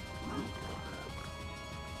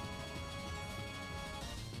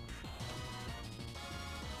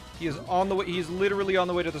 He is on the way. He is literally on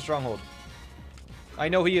the way to the stronghold. I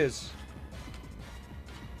know he is.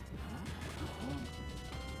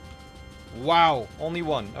 Wow. Only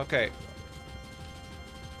one. Okay.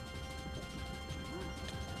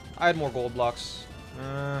 I had more gold blocks.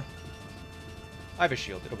 I have a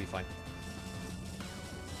shield. It'll be fine.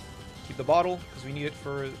 Keep the bottle, because we need it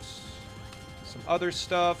for some other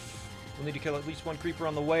stuff. We'll need to kill at least one creeper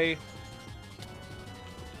on the way.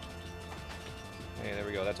 Hey, there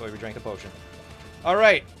we go. That's why we drank the potion.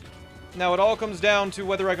 Alright. Now, it all comes down to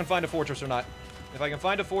whether I can find a fortress or not. If I can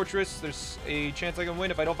find a fortress, there's a chance I can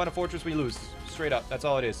win. If I don't find a fortress, we lose. Straight up. That's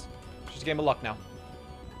all it is. It's just a game of luck now.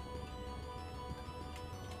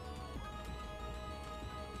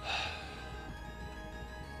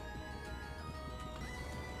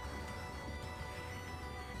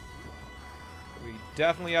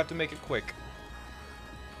 definitely have to make it quick.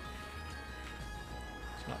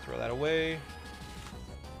 Let's not throw that away.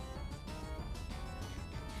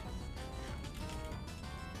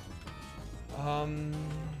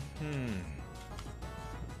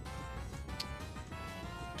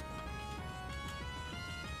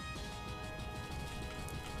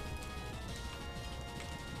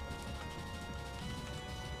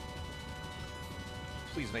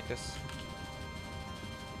 Please make this.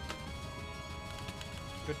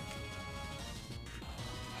 Good.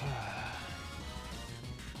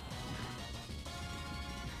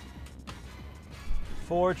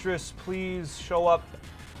 Fortress, please show up.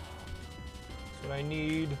 That's what I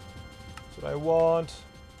need. That's what I want.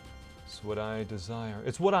 It's what I desire.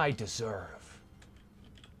 It's what I deserve.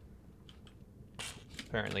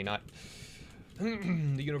 Apparently not.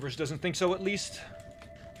 The universe doesn't think so, at least.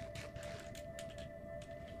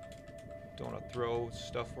 Don't want to throw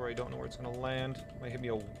stuff where I don't know where it's gonna land. Might hit me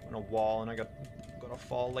on a wall, and I gonna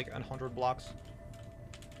fall like 100 blocks.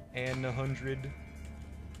 And 100.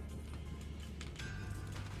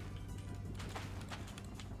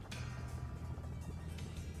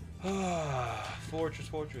 Fortress,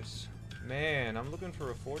 fortress. Man, I'm looking for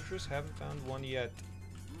a fortress. Haven't found one yet.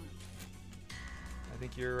 I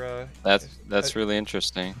think you're, That's really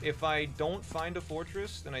interesting. If I don't find a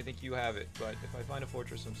fortress, then I think you have it. But if I find a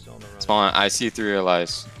fortress, I'm still in the run. SmallAnt, I see through your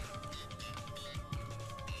lies.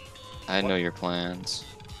 I What? know your plans.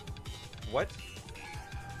 What?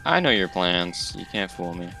 I know your plans. You can't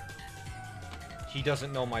fool me. He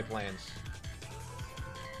doesn't know my plans.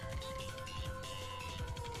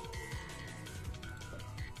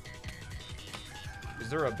 Is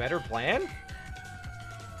there a better plan?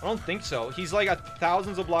 I don't think so. He's like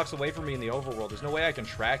thousands of blocks away from me in the overworld. There's no way I can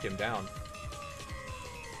track him down.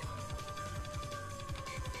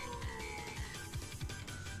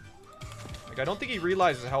 Like, I don't think he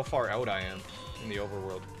realizes how far out I am in the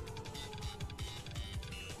overworld.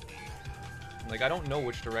 Like, I don't know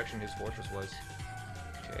which direction his fortress was.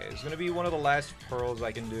 Okay, it's gonna be one of the last pearls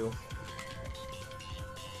I can do.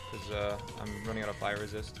 Because, I'm running out of fire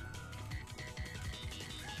resist.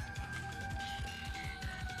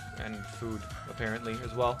 And food, apparently,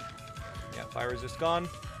 as well. Yeah, fire resist gone.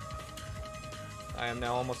 I am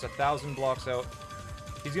now almost 1,000 blocks out.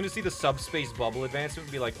 He's gonna see the subspace bubble advancement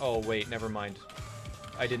and be like, oh, wait, never mind.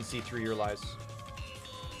 I didn't see through your lies.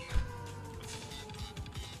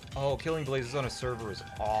 Oh, killing blazes on a server is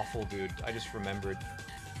awful, dude. I just remembered.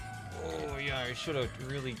 Oh, yeah, I should have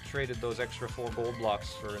really traded those extra 4 gold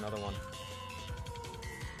blocks for another one.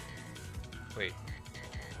 Wait.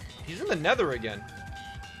 He's in the nether again.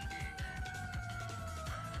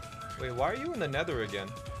 Wait, why are you in the nether again?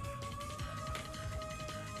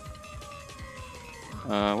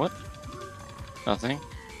 What? Nothing.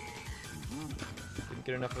 Didn't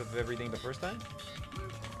get enough of everything the first time?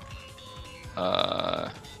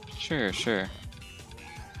 Sure.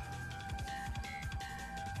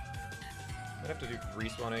 I'd have to do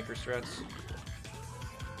respawn anchor strats.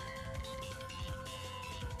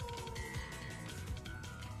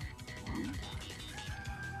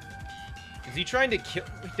 Is he trying to kill?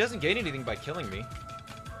 He doesn't gain anything by killing me.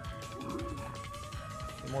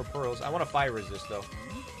 More pearls. I want to fire resist though.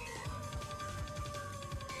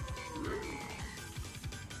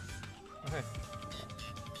 Okay.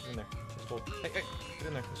 Get in there. Let's hold. Hey, get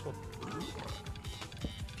in there. Let's hold.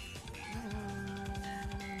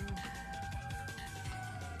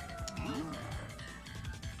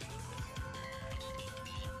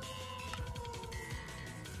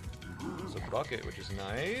 There's a bucket, which is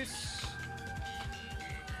nice.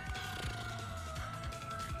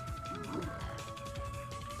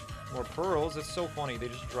 More pearls. That's so funny. They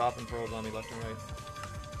just dropping pearls on me left and right.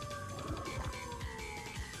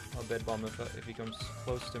 I'll bed bomb if he comes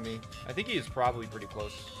close to me. I think he is probably pretty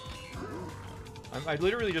close. I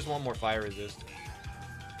literally just want more fire resist.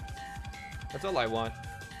 That's all I want.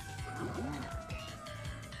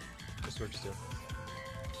 This works too.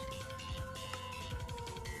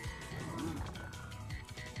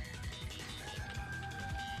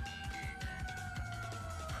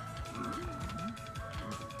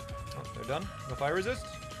 Done? No fire resist?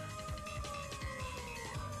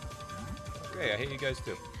 Okay, I hate you guys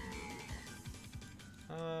too.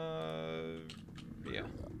 Yeah.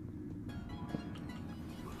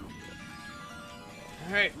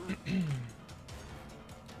 Alright.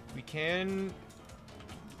 We can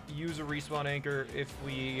use a respawn anchor if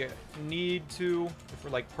we need to. If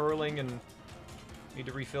we're like purling and need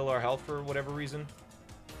to refill our health for whatever reason.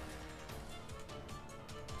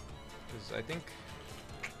 Because I think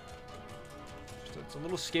it's a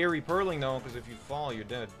little scary purling though, because if you fall, you're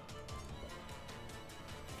dead.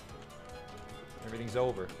 Everything's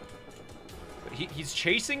over. But he's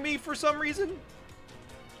chasing me for some reason?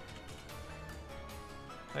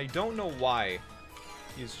 I don't know why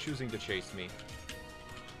he's choosing to chase me.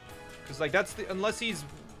 Because, like, that's the... Unless he's...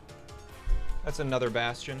 That's another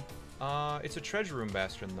bastion. It's a treasure room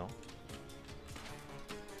bastion, though.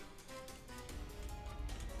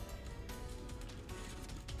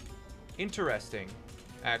 Interesting,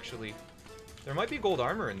 actually. There might be gold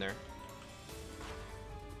armor in there.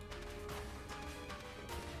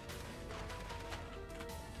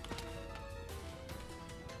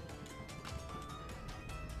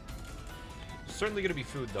 Certainly gonna be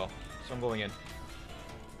food, though, so I'm going in.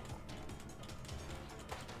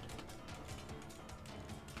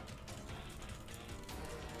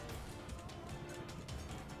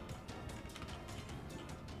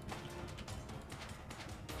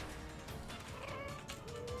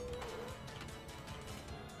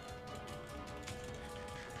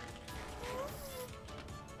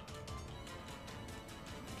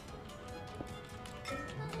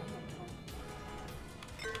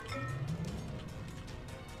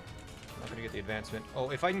 Get the advancement. Oh,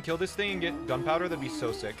 if I can kill this thing and get gunpowder, that'd be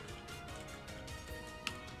so sick.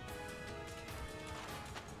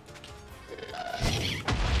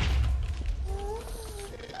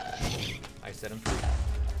 I set him free.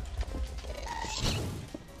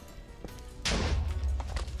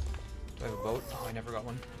 Do I have a boat? Oh, I never got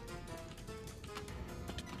one.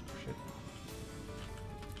 Shit.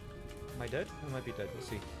 Am I dead? I might be dead. We'll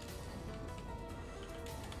see.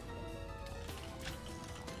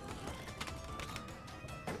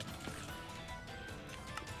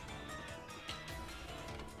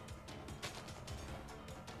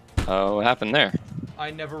 What happened there?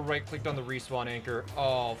 I never right-clicked on the respawn anchor.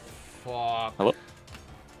 Oh, fuck. Hello?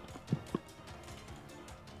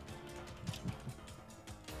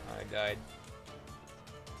 I died.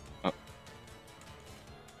 Oh.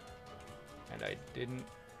 And I didn't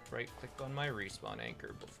right-click on my respawn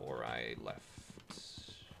anchor before I left.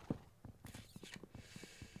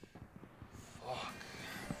 Fuck.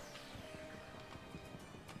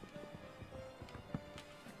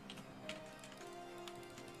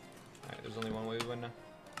 There's only one way we win now.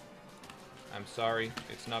 I'm sorry.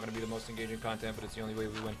 It's not going to be the most engaging content, but it's the only way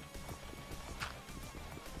we win.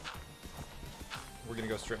 We're going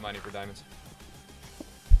to go strip mining for diamonds.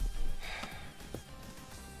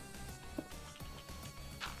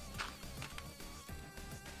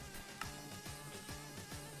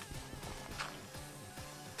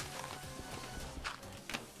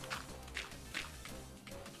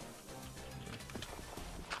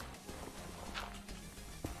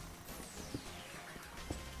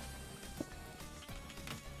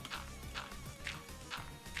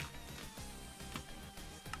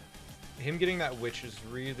 Him getting that witch is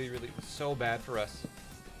really, really so bad for us.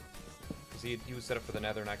 Because he was set up for the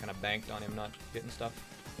nether and I kind of banked on him not getting stuff.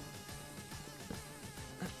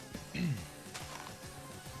 Okay,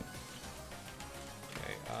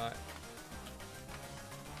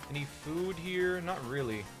 any food here? Not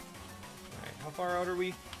really. Alright, how far out are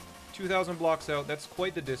we? 2,000 blocks out. That's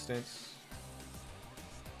quite the distance.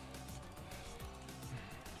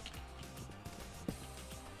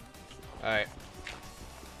 Alright.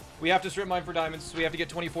 We have to strip mine for diamonds. We have to get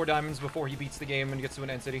 24 diamonds before he beats the game and gets to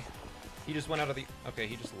an end city. He just went out of the... Okay,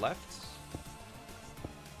 he just left?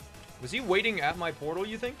 Was he waiting at my portal,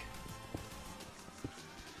 you think?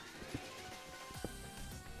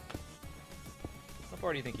 How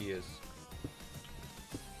far do you think he is?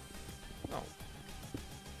 No. What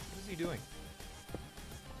is he doing?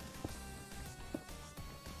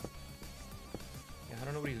 Yeah, I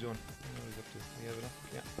don't know what he's doing. I don't know what he's up to. Do you have enough?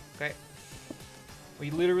 Yeah. Okay. We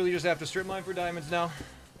literally just have to strip mine for diamonds now.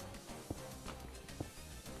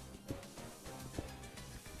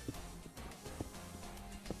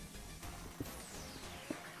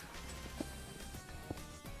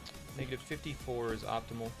 Negative 54 is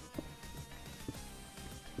optimal.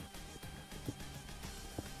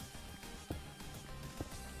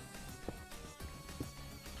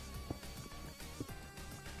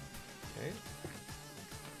 Okay.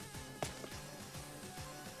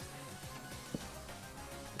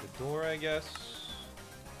 Door, I guess.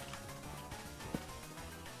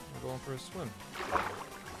 I'm going for a swim.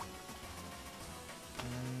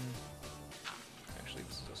 Actually,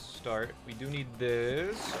 this is a start. We do need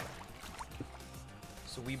this.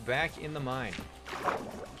 So we back in the mine.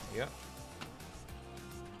 Yep.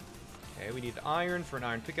 Okay, we need iron for an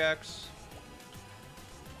iron pickaxe.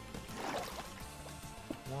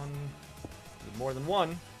 One. Need more than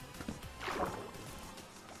one.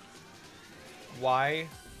 Why?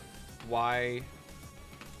 Why?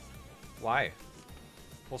 Why?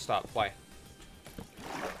 Full stop. Why?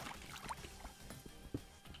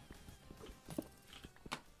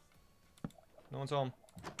 one's home.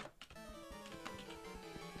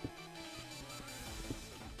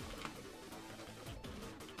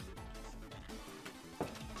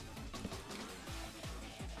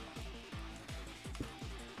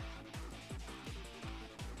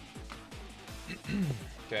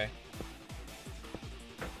 Okay.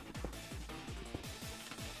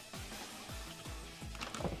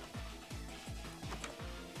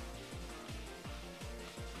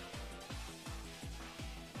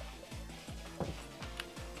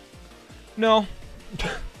 No.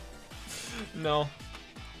 No.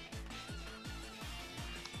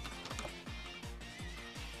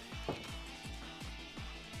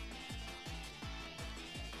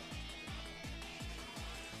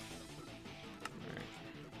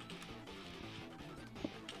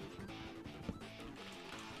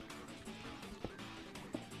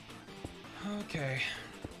 Okay.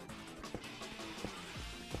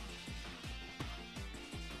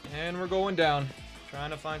 And we're going down.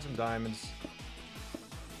 Trying to find some diamonds.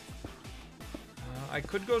 I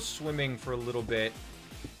could go swimming for a little bit.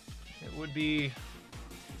 It would be...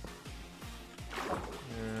 let's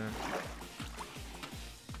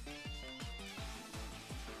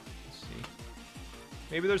see.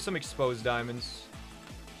 Maybe there's some exposed diamonds.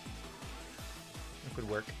 That could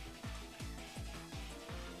work.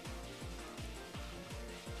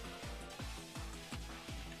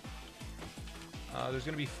 There's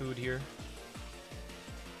gonna be food here.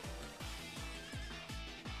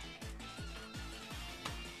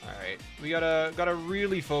 Alright, we gotta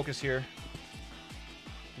really focus here.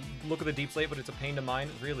 Look at the deep slate, but it's a pain to mine.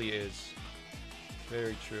 It really is.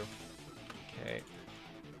 Very true. Okay.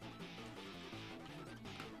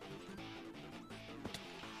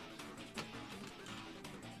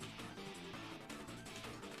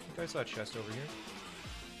 I think I saw a chest over here.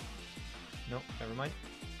 Nope, never mind.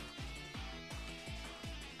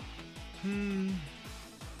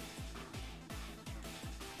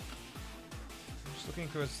 Just looking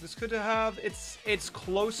because this could have it's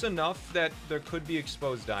close enough that there could be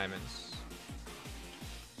exposed diamonds.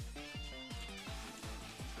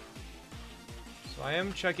 So I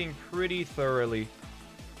am checking pretty thoroughly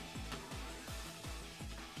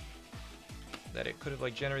that it could have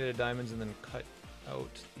like generated diamonds and then cut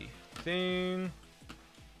out the thing.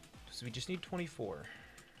 So we just need 24.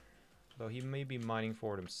 Though he may be mining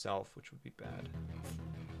for it himself, which would be bad.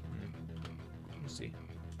 We'll see.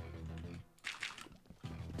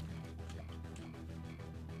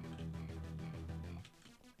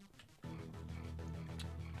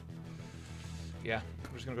 Yeah,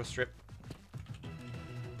 we're just gonna go strip.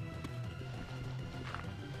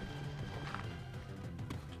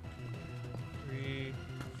 Three,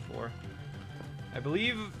 4. I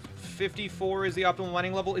believe 54 is the optimal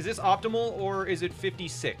mining level. Is this optimal or is it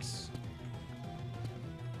 56?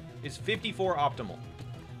 Is 54 optimal?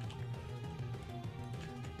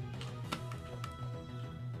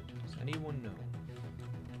 Does anyone know?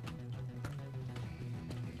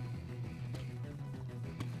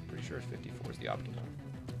 Pretty sure 54 is the optimal.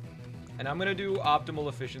 And I'm gonna do optimal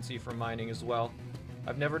efficiency for mining as well.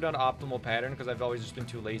 I've never done optimal pattern because I've always just been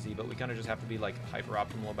too lazy, but we kind of just have to be like hyper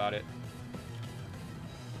optimal about it.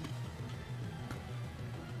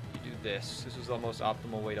 You do this. This is the most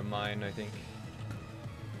optimal way to mine, I think.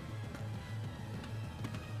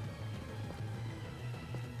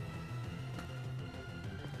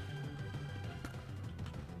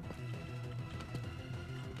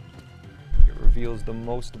 Reveals the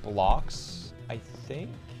most blocks, I think.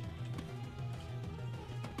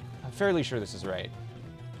 I'm fairly sure this is right.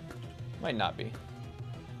 Might not be.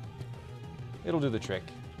 It'll do the trick.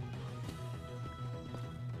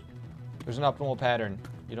 There's an optimal pattern.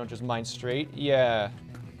 You don't just mine straight. Yeah.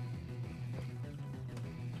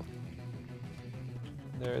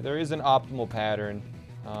 There is an optimal pattern.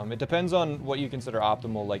 It depends on what you consider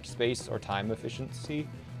optimal, like space or time efficiency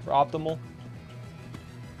for optimal.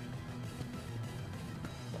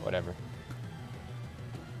 Whatever.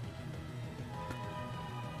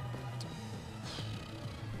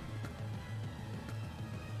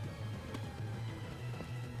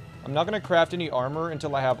 I'm not going to craft any armor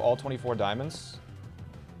until I have all 24 diamonds.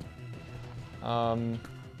 Because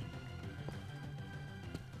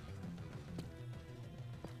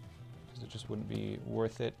it just wouldn't be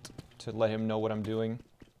worth it to let him know what I'm doing.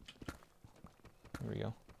 Here we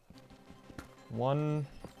go. 1,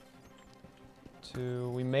 2.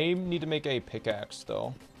 We may need to make a pickaxe,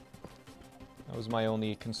 though. That was my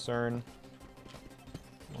only concern.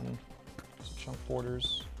 1. Some chunk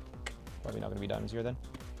borders. Probably not going to be diamonds here, then.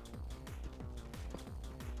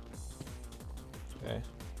 Okay.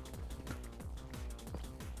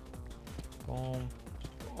 Boom.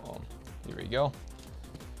 Boom. Here we go.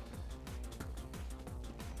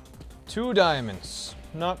 2 diamonds.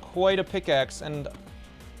 Not quite a pickaxe, and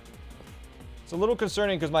it's a little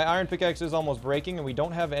concerning because my iron pickaxe is almost breaking and we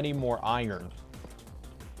don't have any more iron.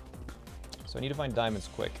 So I need to find diamonds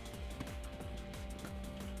quick.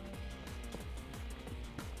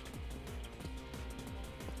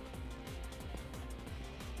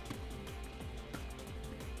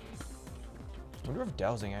 I wonder if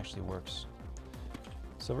dowsing actually works.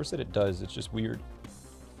 Silver said it does, it's just weird.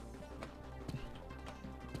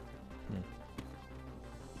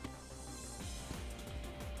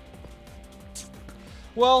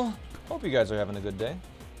 Well, hope you guys are having a good day.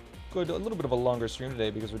 Good, a little bit of a longer stream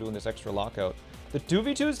today because we're doing this extra lockout. The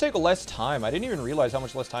 2v2s take less time. I didn't even realize how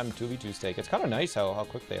much less time 2v2s take. It's kind of nice how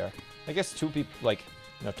quick they are. I guess 2 people, like,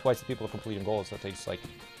 you know, twice the people are completing goals, so it takes, like,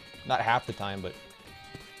 not half the time, but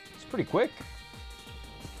it's pretty quick.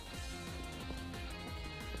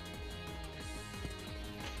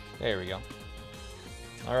 There we go.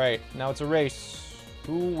 Alright, now it's a race.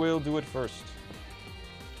 Who will do it first?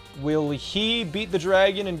 Will he beat the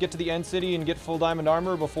dragon and get to the end city and get full diamond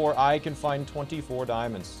armor before I can find 24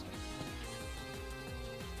 diamonds?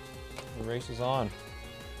 The race is on.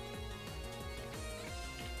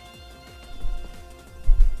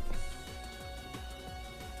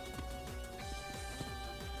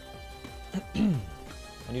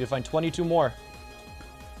 I need to find 22 more.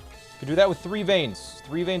 Could do that with 3 veins.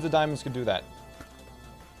 3 veins of diamonds could do that.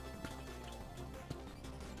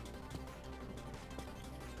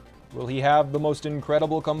 Will he have the most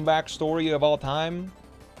incredible comeback story of all time?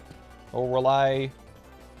 Or will I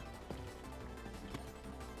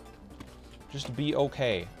just be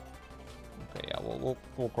okay? Okay, yeah,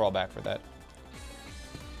 we'll crawl back for that.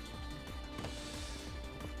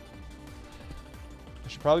 I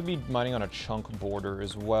should probably be mining on a chunk border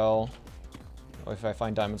as well. If I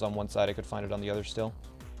find diamonds on one side, I could find it on the other still.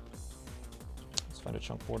 Let's find a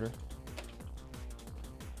chunk border.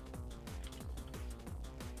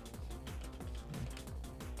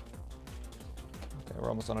 We're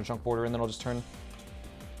almost on a chunk border, and then I'll just turn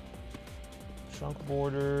chunk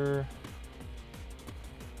border.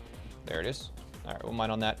 There it is. All right, we'll mine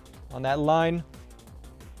on that line.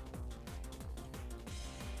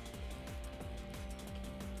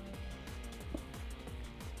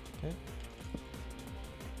 Okay.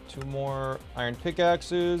 2 more iron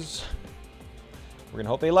pickaxes. We're gonna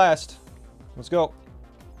hope they last. Let's go.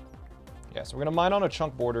 Yeah, so we're gonna mine on a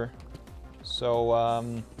chunk border.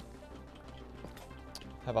 So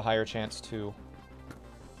have a higher chance to,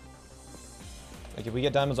 like, if we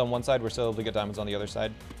get diamonds on one side, we're still able to get diamonds on the other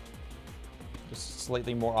side. Just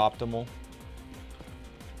slightly more optimal.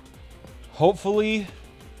 Hopefully,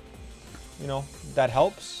 you know, that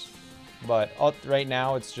helps. But right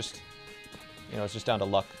now, it's just, you know, it's just down to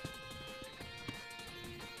luck.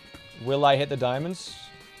 Will I hit the diamonds?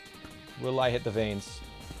 Will I hit the veins?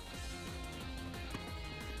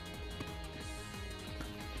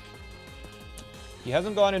 He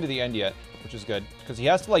hasn't gone into the end yet, which is good. Because he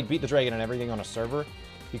has to, like, beat the dragon and everything on a server.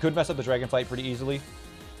 He could mess up the dragon fight pretty easily.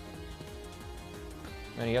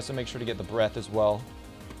 And he has to make sure to get the breath as well.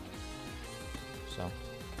 So.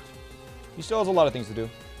 He still has a lot of things to do.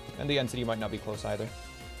 And the end city might not be close either.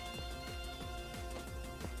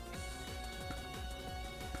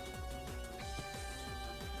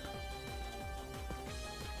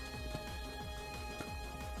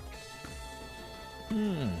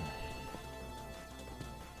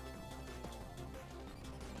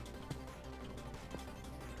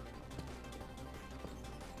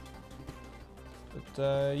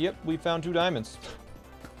 Yep, we found 2 diamonds.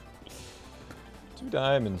 2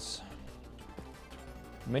 diamonds.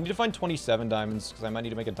 I may need to find 27 diamonds, because I might need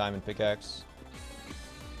to make a diamond pickaxe.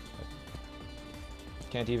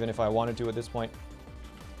 Can't even if I wanted to at this point.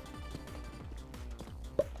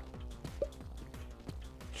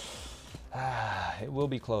 It will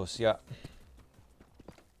be close, yeah.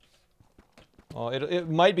 Well, it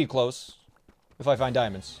might be close if I find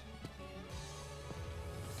diamonds.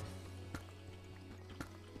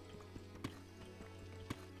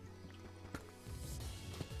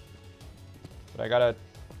 But I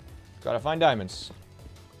gotta find diamonds.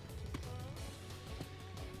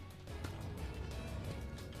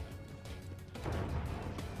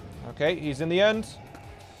 Okay, he's in the end.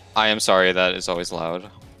 I am sorry, that is always loud.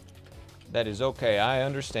 That is okay, I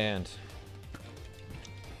understand.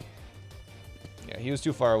 Yeah, he was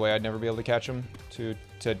too far away. I'd never be able to catch him to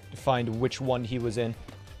find which one he was in.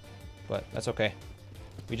 But that's okay.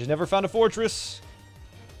 We just never found a fortress.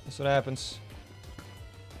 That's what happens.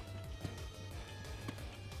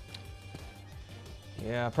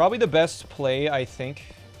 Yeah, probably the best play, I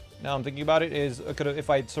think, now I'm thinking about it, is if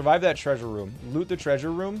I survive that treasure room, loot the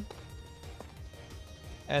treasure room,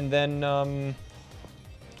 and then,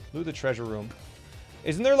 loot the treasure room.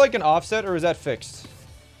 Isn't there, like, an offset, or is that fixed?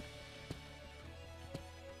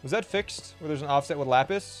 Was that fixed? Where there's an offset with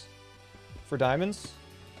lapis? For diamonds?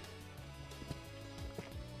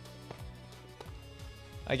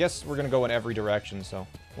 I guess we're gonna go in every direction, so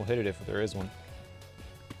we'll hit it if there is one.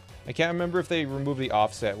 I can't remember if they removed the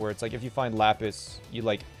offset, where it's like, if you find lapis, you,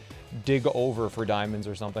 like, dig over for diamonds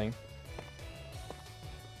or something.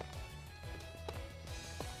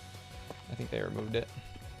 I think they removed it.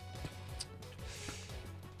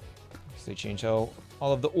 They changed how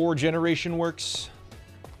all of the ore generation works.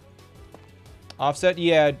 Offset,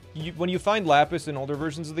 yeah. When you find lapis in older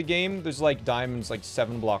versions of the game, there's like diamonds like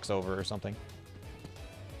 7 blocks over or something.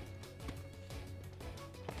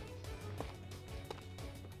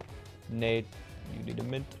 Nate, you need a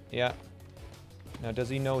mint. Yeah. Now, does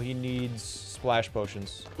he know he needs splash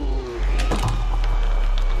potions?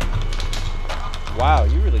 Wow,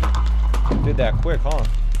 you really did that quick, huh?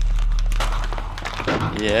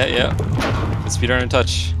 Yeah, yeah. The speedrunner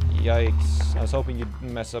touch. Yikes. I was hoping you'd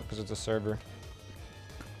mess up because it's a server.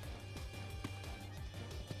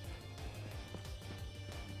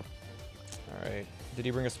 Alright. Did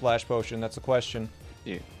he bring a splash potion? That's the question.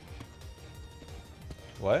 Yeah.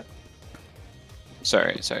 What?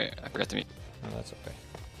 Sorry. I forgot to mute. No, that's okay.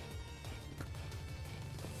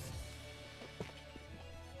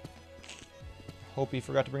 Hope he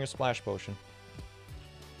forgot to bring a splash potion.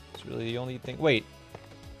 It's really the only thing. Wait.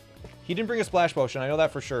 He didn't bring a splash potion. I know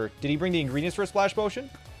that for sure. Did he bring the ingredients for a splash potion?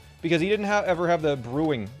 Because he didn't ever have the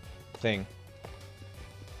brewing thing.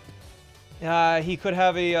 He could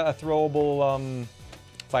have a throwable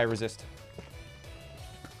fire resist.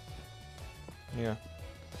 Yeah.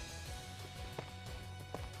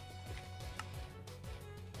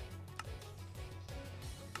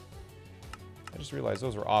 I just realized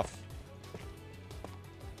those were off.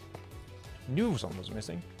 Knew something was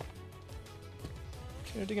missing.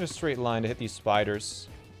 I'm taking a straight line to hit these spiders.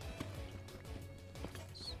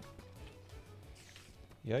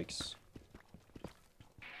 Yikes.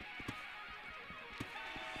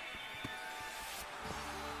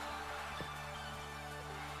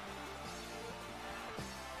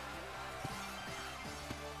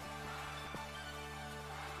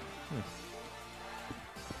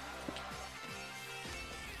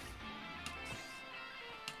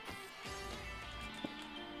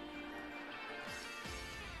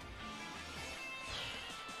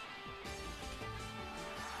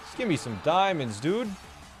 Just give me some diamonds, dude.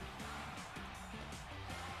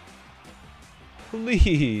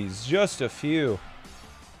 Please, just a few.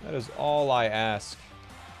 That is all I ask.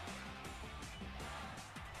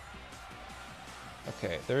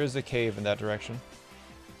 Okay, there is a cave in that direction.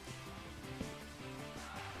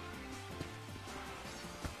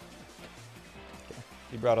 Okay,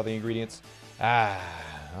 he brought all the ingredients. Ah,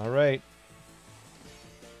 alright.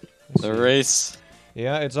 The race.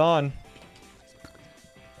 Yeah, it's on.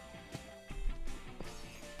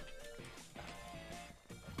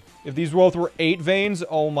 If these both were 8 veins,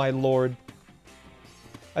 oh my lord.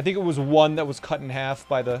 I think it was 1 that was cut in half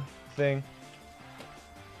by the thing.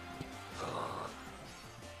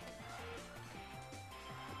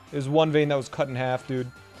 There's 1 vein that was cut in half,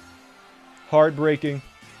 dude. Heartbreaking.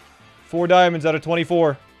 4 diamonds out of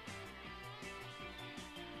 24.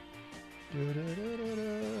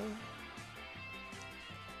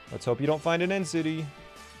 Let's hope you don't find an end city.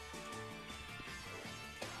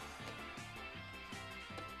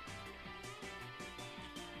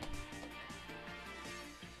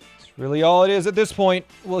 It's really all it is at this point.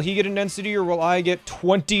 Will he get an end city or will I get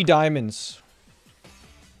 20 diamonds?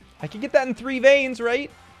 I can get that in 3 veins,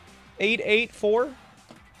 right? 8, 8, 4,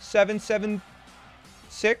 7, 7,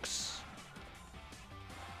 6.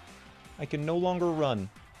 I can no longer run.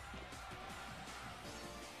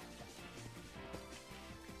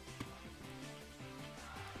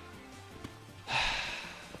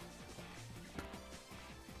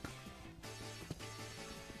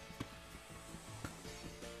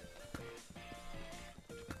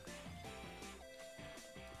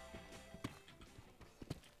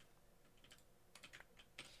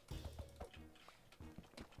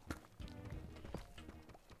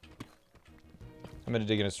 I'm gonna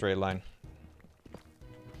dig in a straight line.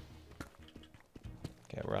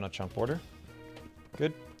 Okay, we're on a chunk border.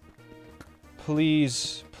 Good.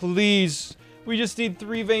 Please, please. We just need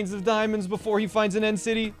 3 veins of diamonds before he finds an end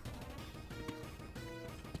city.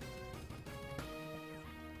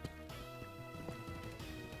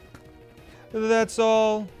 That's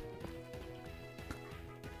all.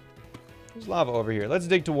 There's lava over here. Let's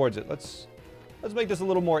dig towards it. Let's make this a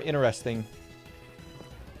little more interesting.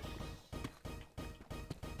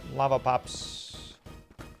 Lava pops.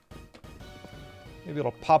 Maybe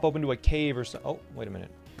it'll pop open to a cave or so. Oh, wait a minute.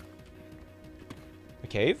 A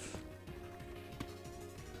cave?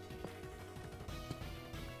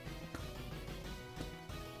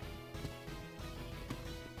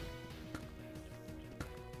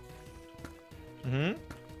 Mm-hmm.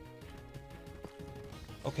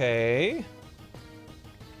 Okay.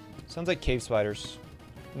 Sounds like cave spiders.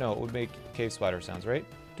 No, it would make cave spider sounds, right?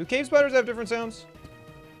 Do cave spiders have different sounds?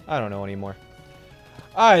 I don't know anymore.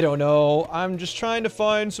 I don't know. I'm just trying to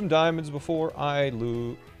find some diamonds before I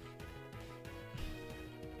loot.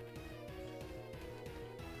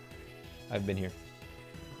 I've been here.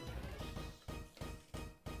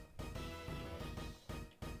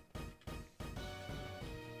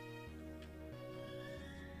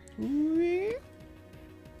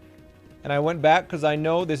 And I went back because I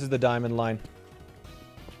know this is the diamond line.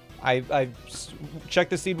 I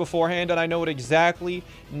checked the seed beforehand and I know it exactly.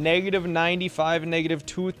 -95,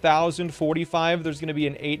 -2045. There's going to be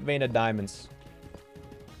an 8 vein of diamonds.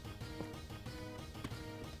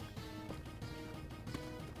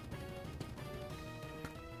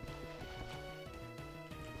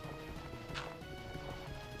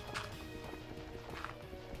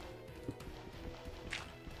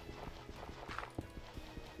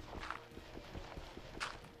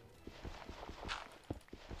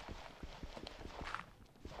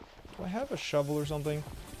 Do I have a shovel or something?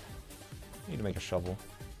 I need to make a shovel.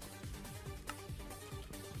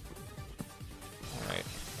 Alright.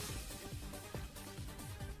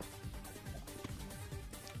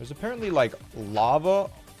 There's apparently, like, lava.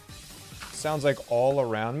 Sounds like all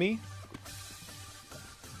around me.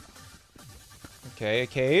 Okay, a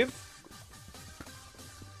cave.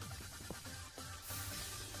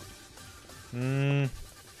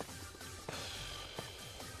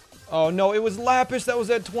 Oh no, it was lapis that was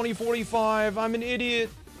at 2045. I'm an idiot.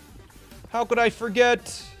 How could I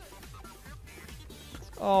forget?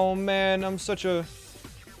 Oh man, I'm such a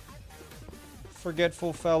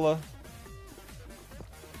forgetful fella.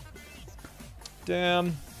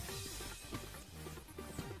 Damn.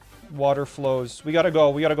 Water flows. We gotta go.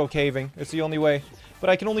 We gotta go caving. It's the only way. But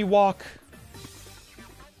I can only walk.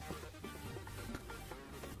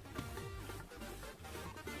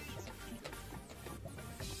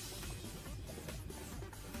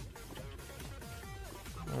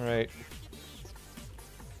 Alright.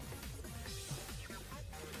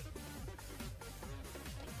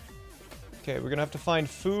 Okay, we're gonna have to find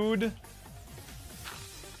food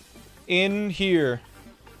in here.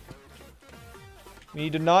 We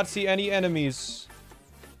need to not see any enemies.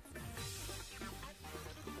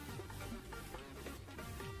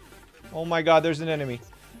 Oh my god, there's an enemy.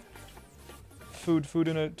 Food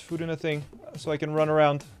in a thing, so I can run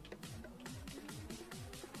around.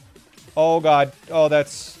 Oh god. Oh,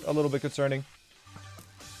 that's a little bit concerning.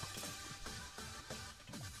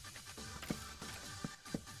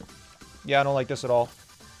 Yeah, I don't like this at all.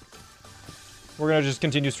 We're gonna just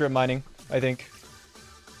continue strip mining, I think.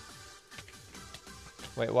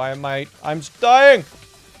 Wait, why am I'm dying!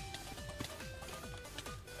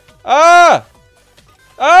 Ah!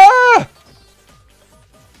 Ah!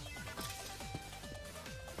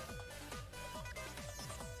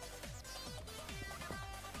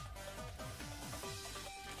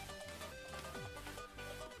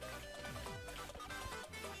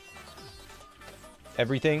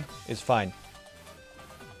 Everything is fine.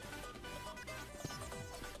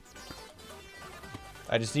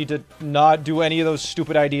 I just need to not do any of those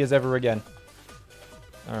stupid ideas ever again.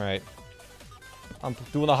 Alright. I'm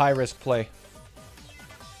doing a high-risk play.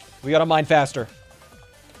 We gotta mine faster.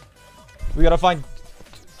 We gotta find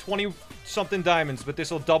 20-something diamonds, but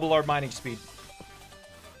this'll double our mining speed.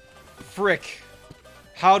 Frick.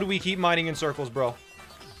 How do we keep mining in circles, bro?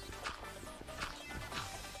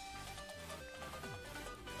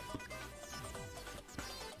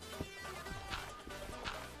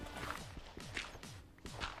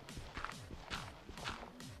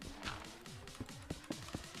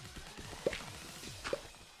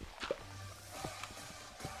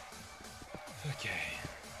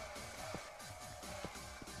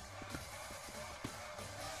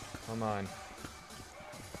 Come on.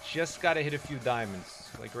 Just gotta hit a few diamonds.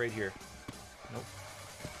 Like right here. Nope.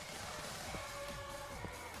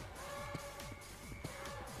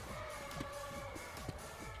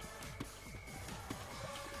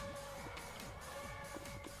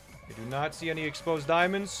 I do not see any exposed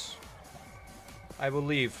diamonds. I will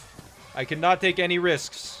leave. I cannot take any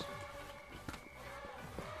risks.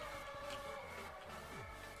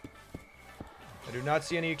 do not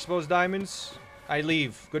see any exposed diamonds. I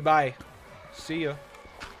leave. Goodbye. See ya.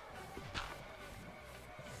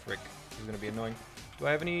 Frick. This is gonna be annoying. Do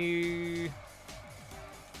I have any...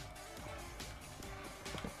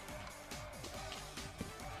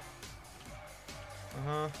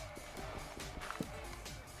 Uh-huh.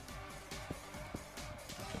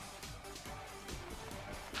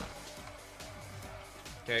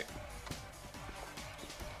 Okay.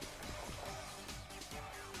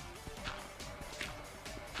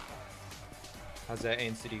 How's that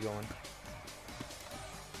Ant City going?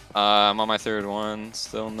 I'm on my third one.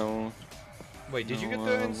 Still no. Wait, did you get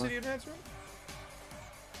the Ant City enhancement?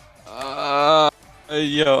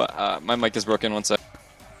 My mic is broken. 1 sec.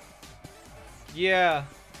 Yeah.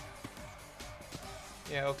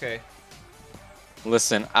 Yeah, okay.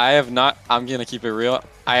 Listen, I have not. I'm gonna keep it real.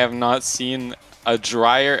 I have not seen a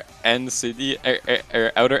drier end city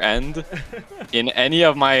or outer end in any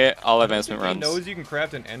of my all advancement runs. He knows you can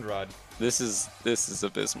craft an end rod. This is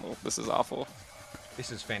abysmal. This is awful.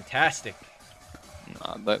 This is fantastic.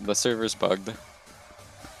 Nah, the server's bugged.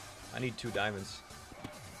 I need 2 diamonds.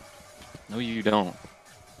 No, you don't.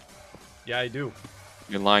 Yeah, I do.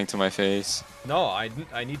 You're lying to my face. No, I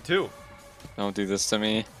need 2. Don't do this to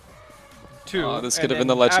me. 2. Oh, this could have been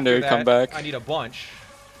the legendary comeback. I need a bunch.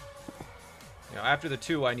 You know, after the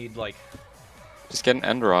 2, I need like just get an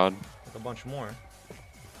end rod. Like a bunch more.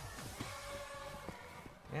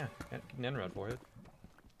 Yeah, get an end rod for it.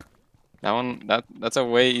 That one, that's a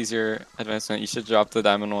way easier advancement. You should drop the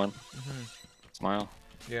diamond one. Smile.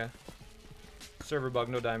 Yeah. Server bug,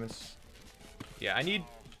 no diamonds. Yeah, I need.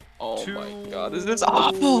 Oh my god, this is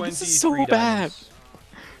awful. This is so bad.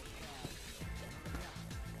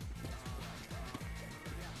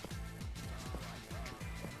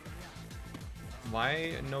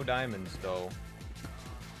 Why no diamonds though?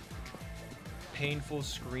 Painful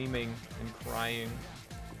screaming and crying.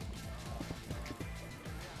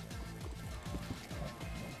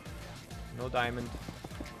 No diamond.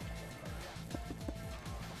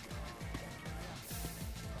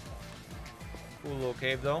 Cool little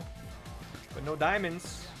cave though. But no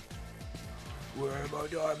diamonds. Where are my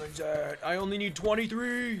diamonds at? I only need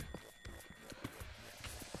 23!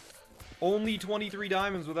 Only 23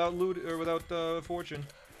 diamonds without loot or without fortune.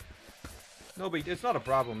 No, but it's not a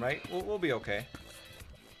problem, right? We'll be okay.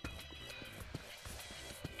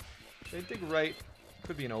 I think right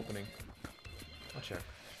could be an opening. I'll check.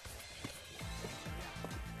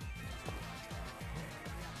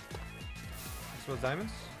 Those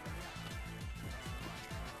diamonds?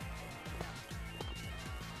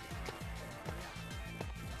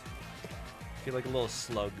 I feel like a little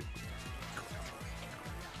slug.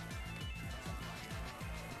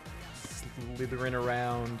 Slithering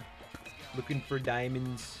around, looking for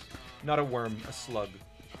diamonds. Not a worm, a slug.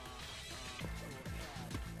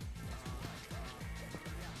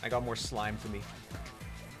 I got more slime to me.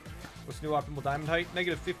 What's new optimal diamond height?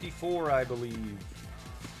 Negative 54, I believe.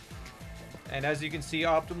 And as you can see,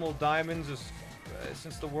 optimal diamonds is,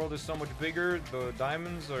 since the world is so much bigger, the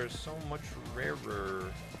diamonds are so much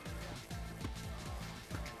rarer.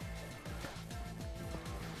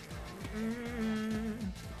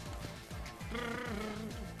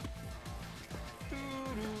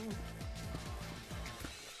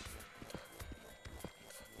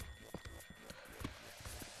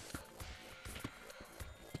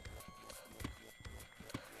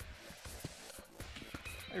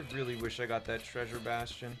 I really wish I got that treasure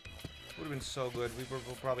bastion. Would have been so good. We would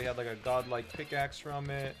have probably had like a godlike pickaxe from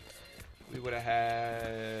it. We would have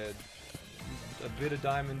had a bit of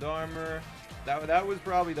diamond armor. That was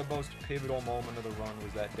probably the most pivotal moment of the run,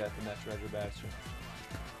 was that death in that treasure bastion.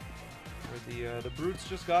 Where the brutes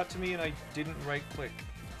just got to me and I didn't right click.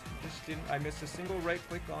 I missed a single right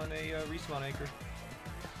click on a respawn anchor.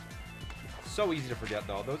 So easy to forget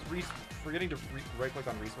though. Forgetting to right click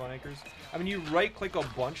on respawn anchors. I mean, you right click a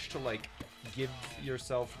bunch to like give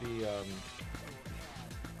yourself the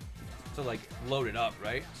to like load it up,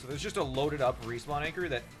 right? So there's just a loaded up respawn anchor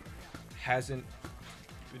that hasn't.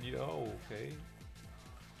 Oh, okay.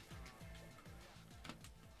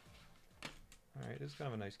 All right, this is kind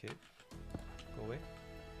of a nice cave. Go away.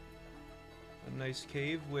 A nice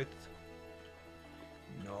cave with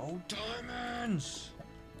no diamonds.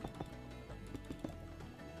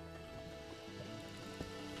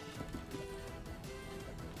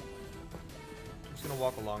 I'm just gonna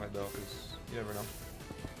walk along it though, because you never know.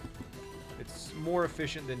 It's more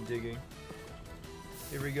efficient than digging.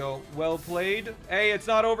 Here we go. Well played. Hey, it's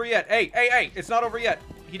not over yet. Hey, hey, hey! It's not over yet.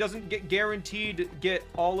 He doesn't get guaranteed get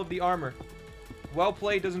all of the armor. Well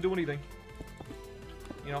played doesn't do anything.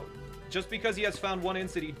 You know, just because he has found one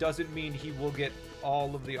entity doesn't mean he will get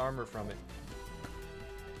all of the armor from it.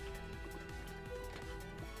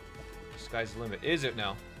 Sky's the limit. Is it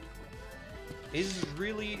now? Is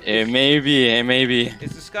really... It may be, it may be.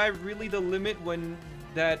 Is the sky really the limit when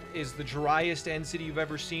that is the driest end city you've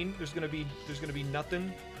ever seen? There's gonna be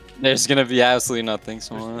nothing. There's gonna be absolutely nothing,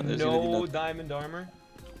 SmallAnt. There's no diamond armor.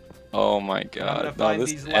 Oh my I'm god. gonna No, find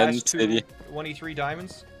this these end last city. 23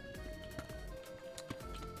 diamonds.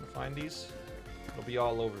 I'm gonna find these. It'll be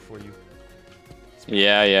all over for you.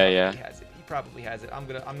 Yeah. He has it. He probably has it. I'm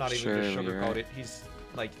not even gonna Surely, sugarcoat right. it. He's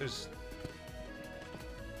like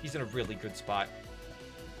he's in a really good spot.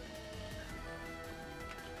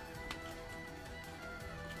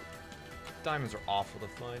 Diamonds are awful to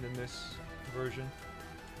find in this version.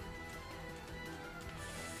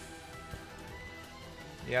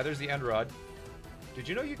 Yeah, there's the end rod. Did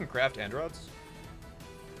you know you can craft end rods?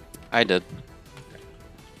 I did.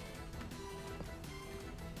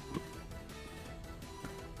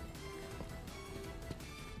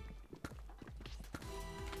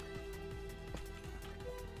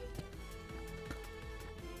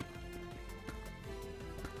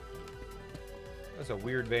 That's a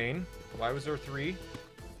weird vein. Why was there 3?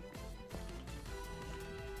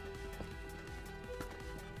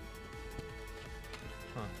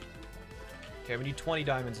 Huh. Okay, we need 20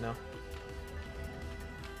 diamonds now.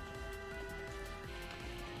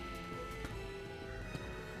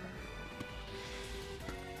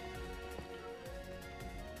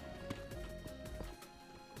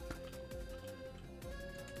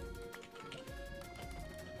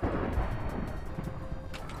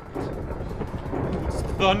 It's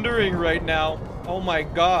thundering right now. Oh my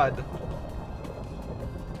god.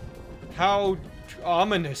 How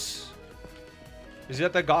ominous. Is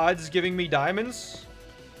that the gods giving me diamonds?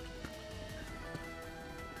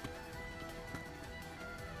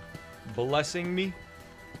 Blessing me?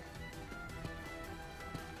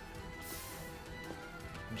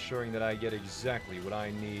 Ensuring that I get exactly what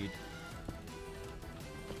I need.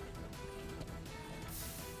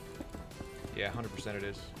 Yeah, 100% it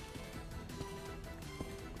is.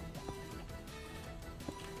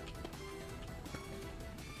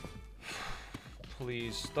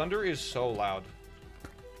 Please. Thunder is so loud.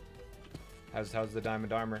 How's the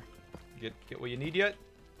diamond armor? Get what you need yet?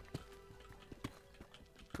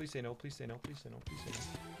 Please say no, please say no, please say no, please say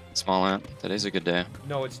no. SmallAnt, today's a good day.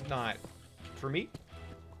 No, it's not. For me?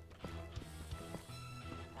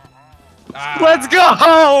 Ah, Let's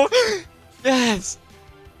go! Yes!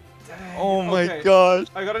 dang. Oh my Okay, god.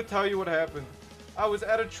 I gotta tell you what happened. I was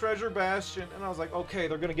at a treasure bastion, and I was like, okay,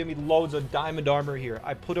 they're gonna give me loads of diamond armor here.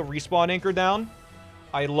 I put a respawn anchor down.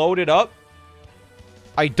 I load it up.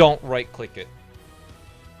 I don't right-click it.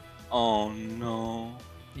 Oh no.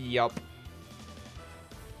 Yup.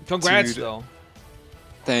 Congrats, Dude. though.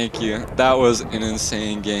 Thank you. That was an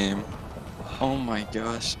insane game. Oh my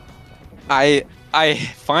gosh. I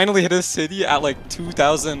finally hit a city at like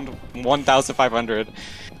 2,000, 1,500.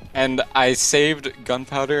 And I saved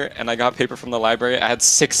gunpowder and I got paper from the library. I had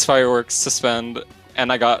 6 fireworks to spend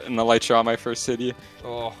and I got an elytra on my first city.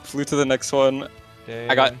 Oh, Flew to the next one. dang.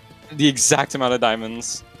 I got the exact amount of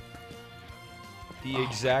diamonds. the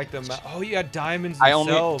exact amount. Oh, you had diamonds I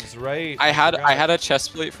only- themselves, right? I forgot. had a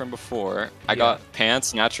chest plate from before. I Yeah. got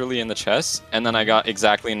pants naturally in the chest, and then I got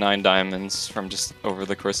exactly 9 diamonds from just over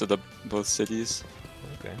the course of the both cities.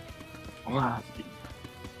 Okay. Wow.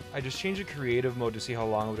 I just changed the creative mode to see how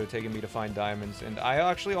long it would have taken me to find diamonds, and I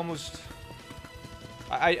actually almost...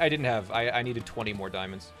 I didn't have... I needed 20 more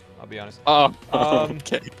diamonds, I'll be honest. Oh, Um,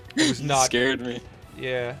 okay. it was not- Scared me.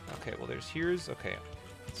 Yeah, okay, well here's... Okay,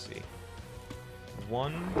 let's see.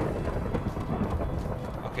 1...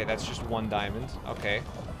 Okay, that's just 1 diamond. Okay,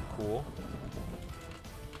 cool.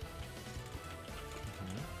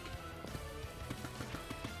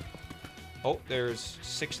 Oh, there's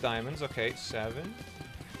 6 diamonds. Okay, 7.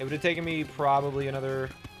 It would have taken me probably another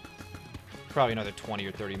 20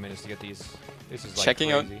 or 30 minutes to get these. This is like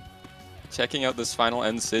crazy. Checking out this final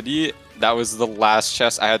end city, that was the last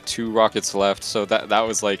chest. I had 2 rockets left, so that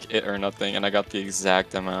was like it or nothing, and I got the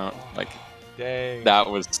exact amount. Like, Dang. that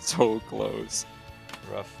was so close.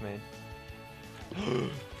 Rough, man.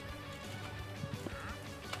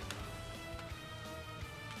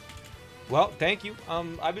 Well, thank you.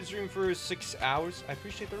 I've been streaming for 6 hours. I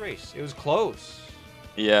appreciate the race. It was close.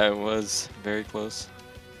 Yeah, it was very close.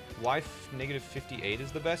 Why negative 58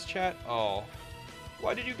 is the best, chat? Oh.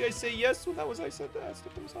 Why did you guys say yes when I said that?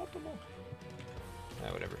 Stuff was optimal.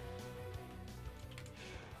 Ah, whatever.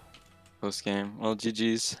 Post game. Well,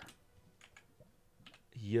 GG's.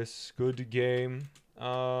 Yes, good game.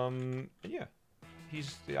 Yeah.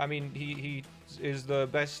 I mean, he is the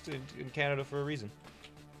best in Canada for a reason.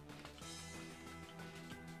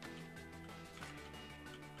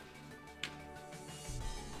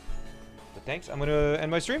 But thanks. I'm gonna end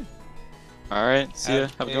my stream. All right. See ya.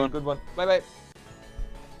 Have a good one. Good one. Bye bye.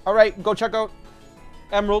 All right, go check out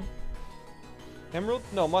Emerald. Emerald?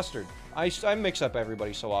 No, Mustard. I mix up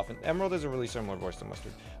everybody so often. Emerald is a really similar voice to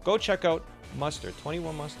Mustard. Go check out Mustard.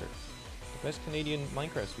 21 Mustard. The best Canadian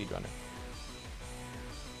Minecraft speedrunner.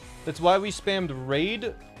 That's why we spammed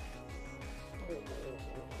raid.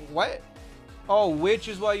 What? Oh, which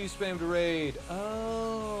is why you spammed raid.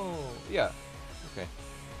 Oh, yeah. Okay.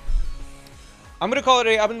 I'm gonna call it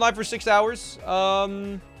a. I've been live for 6 hours.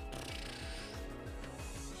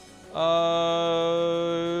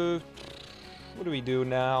 What do we do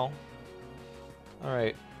now? All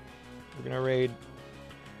right, we're gonna raid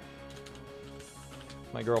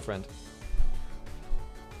my girlfriend.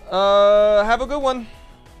 Have a good one.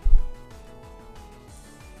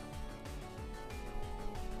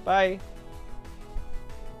 Bye.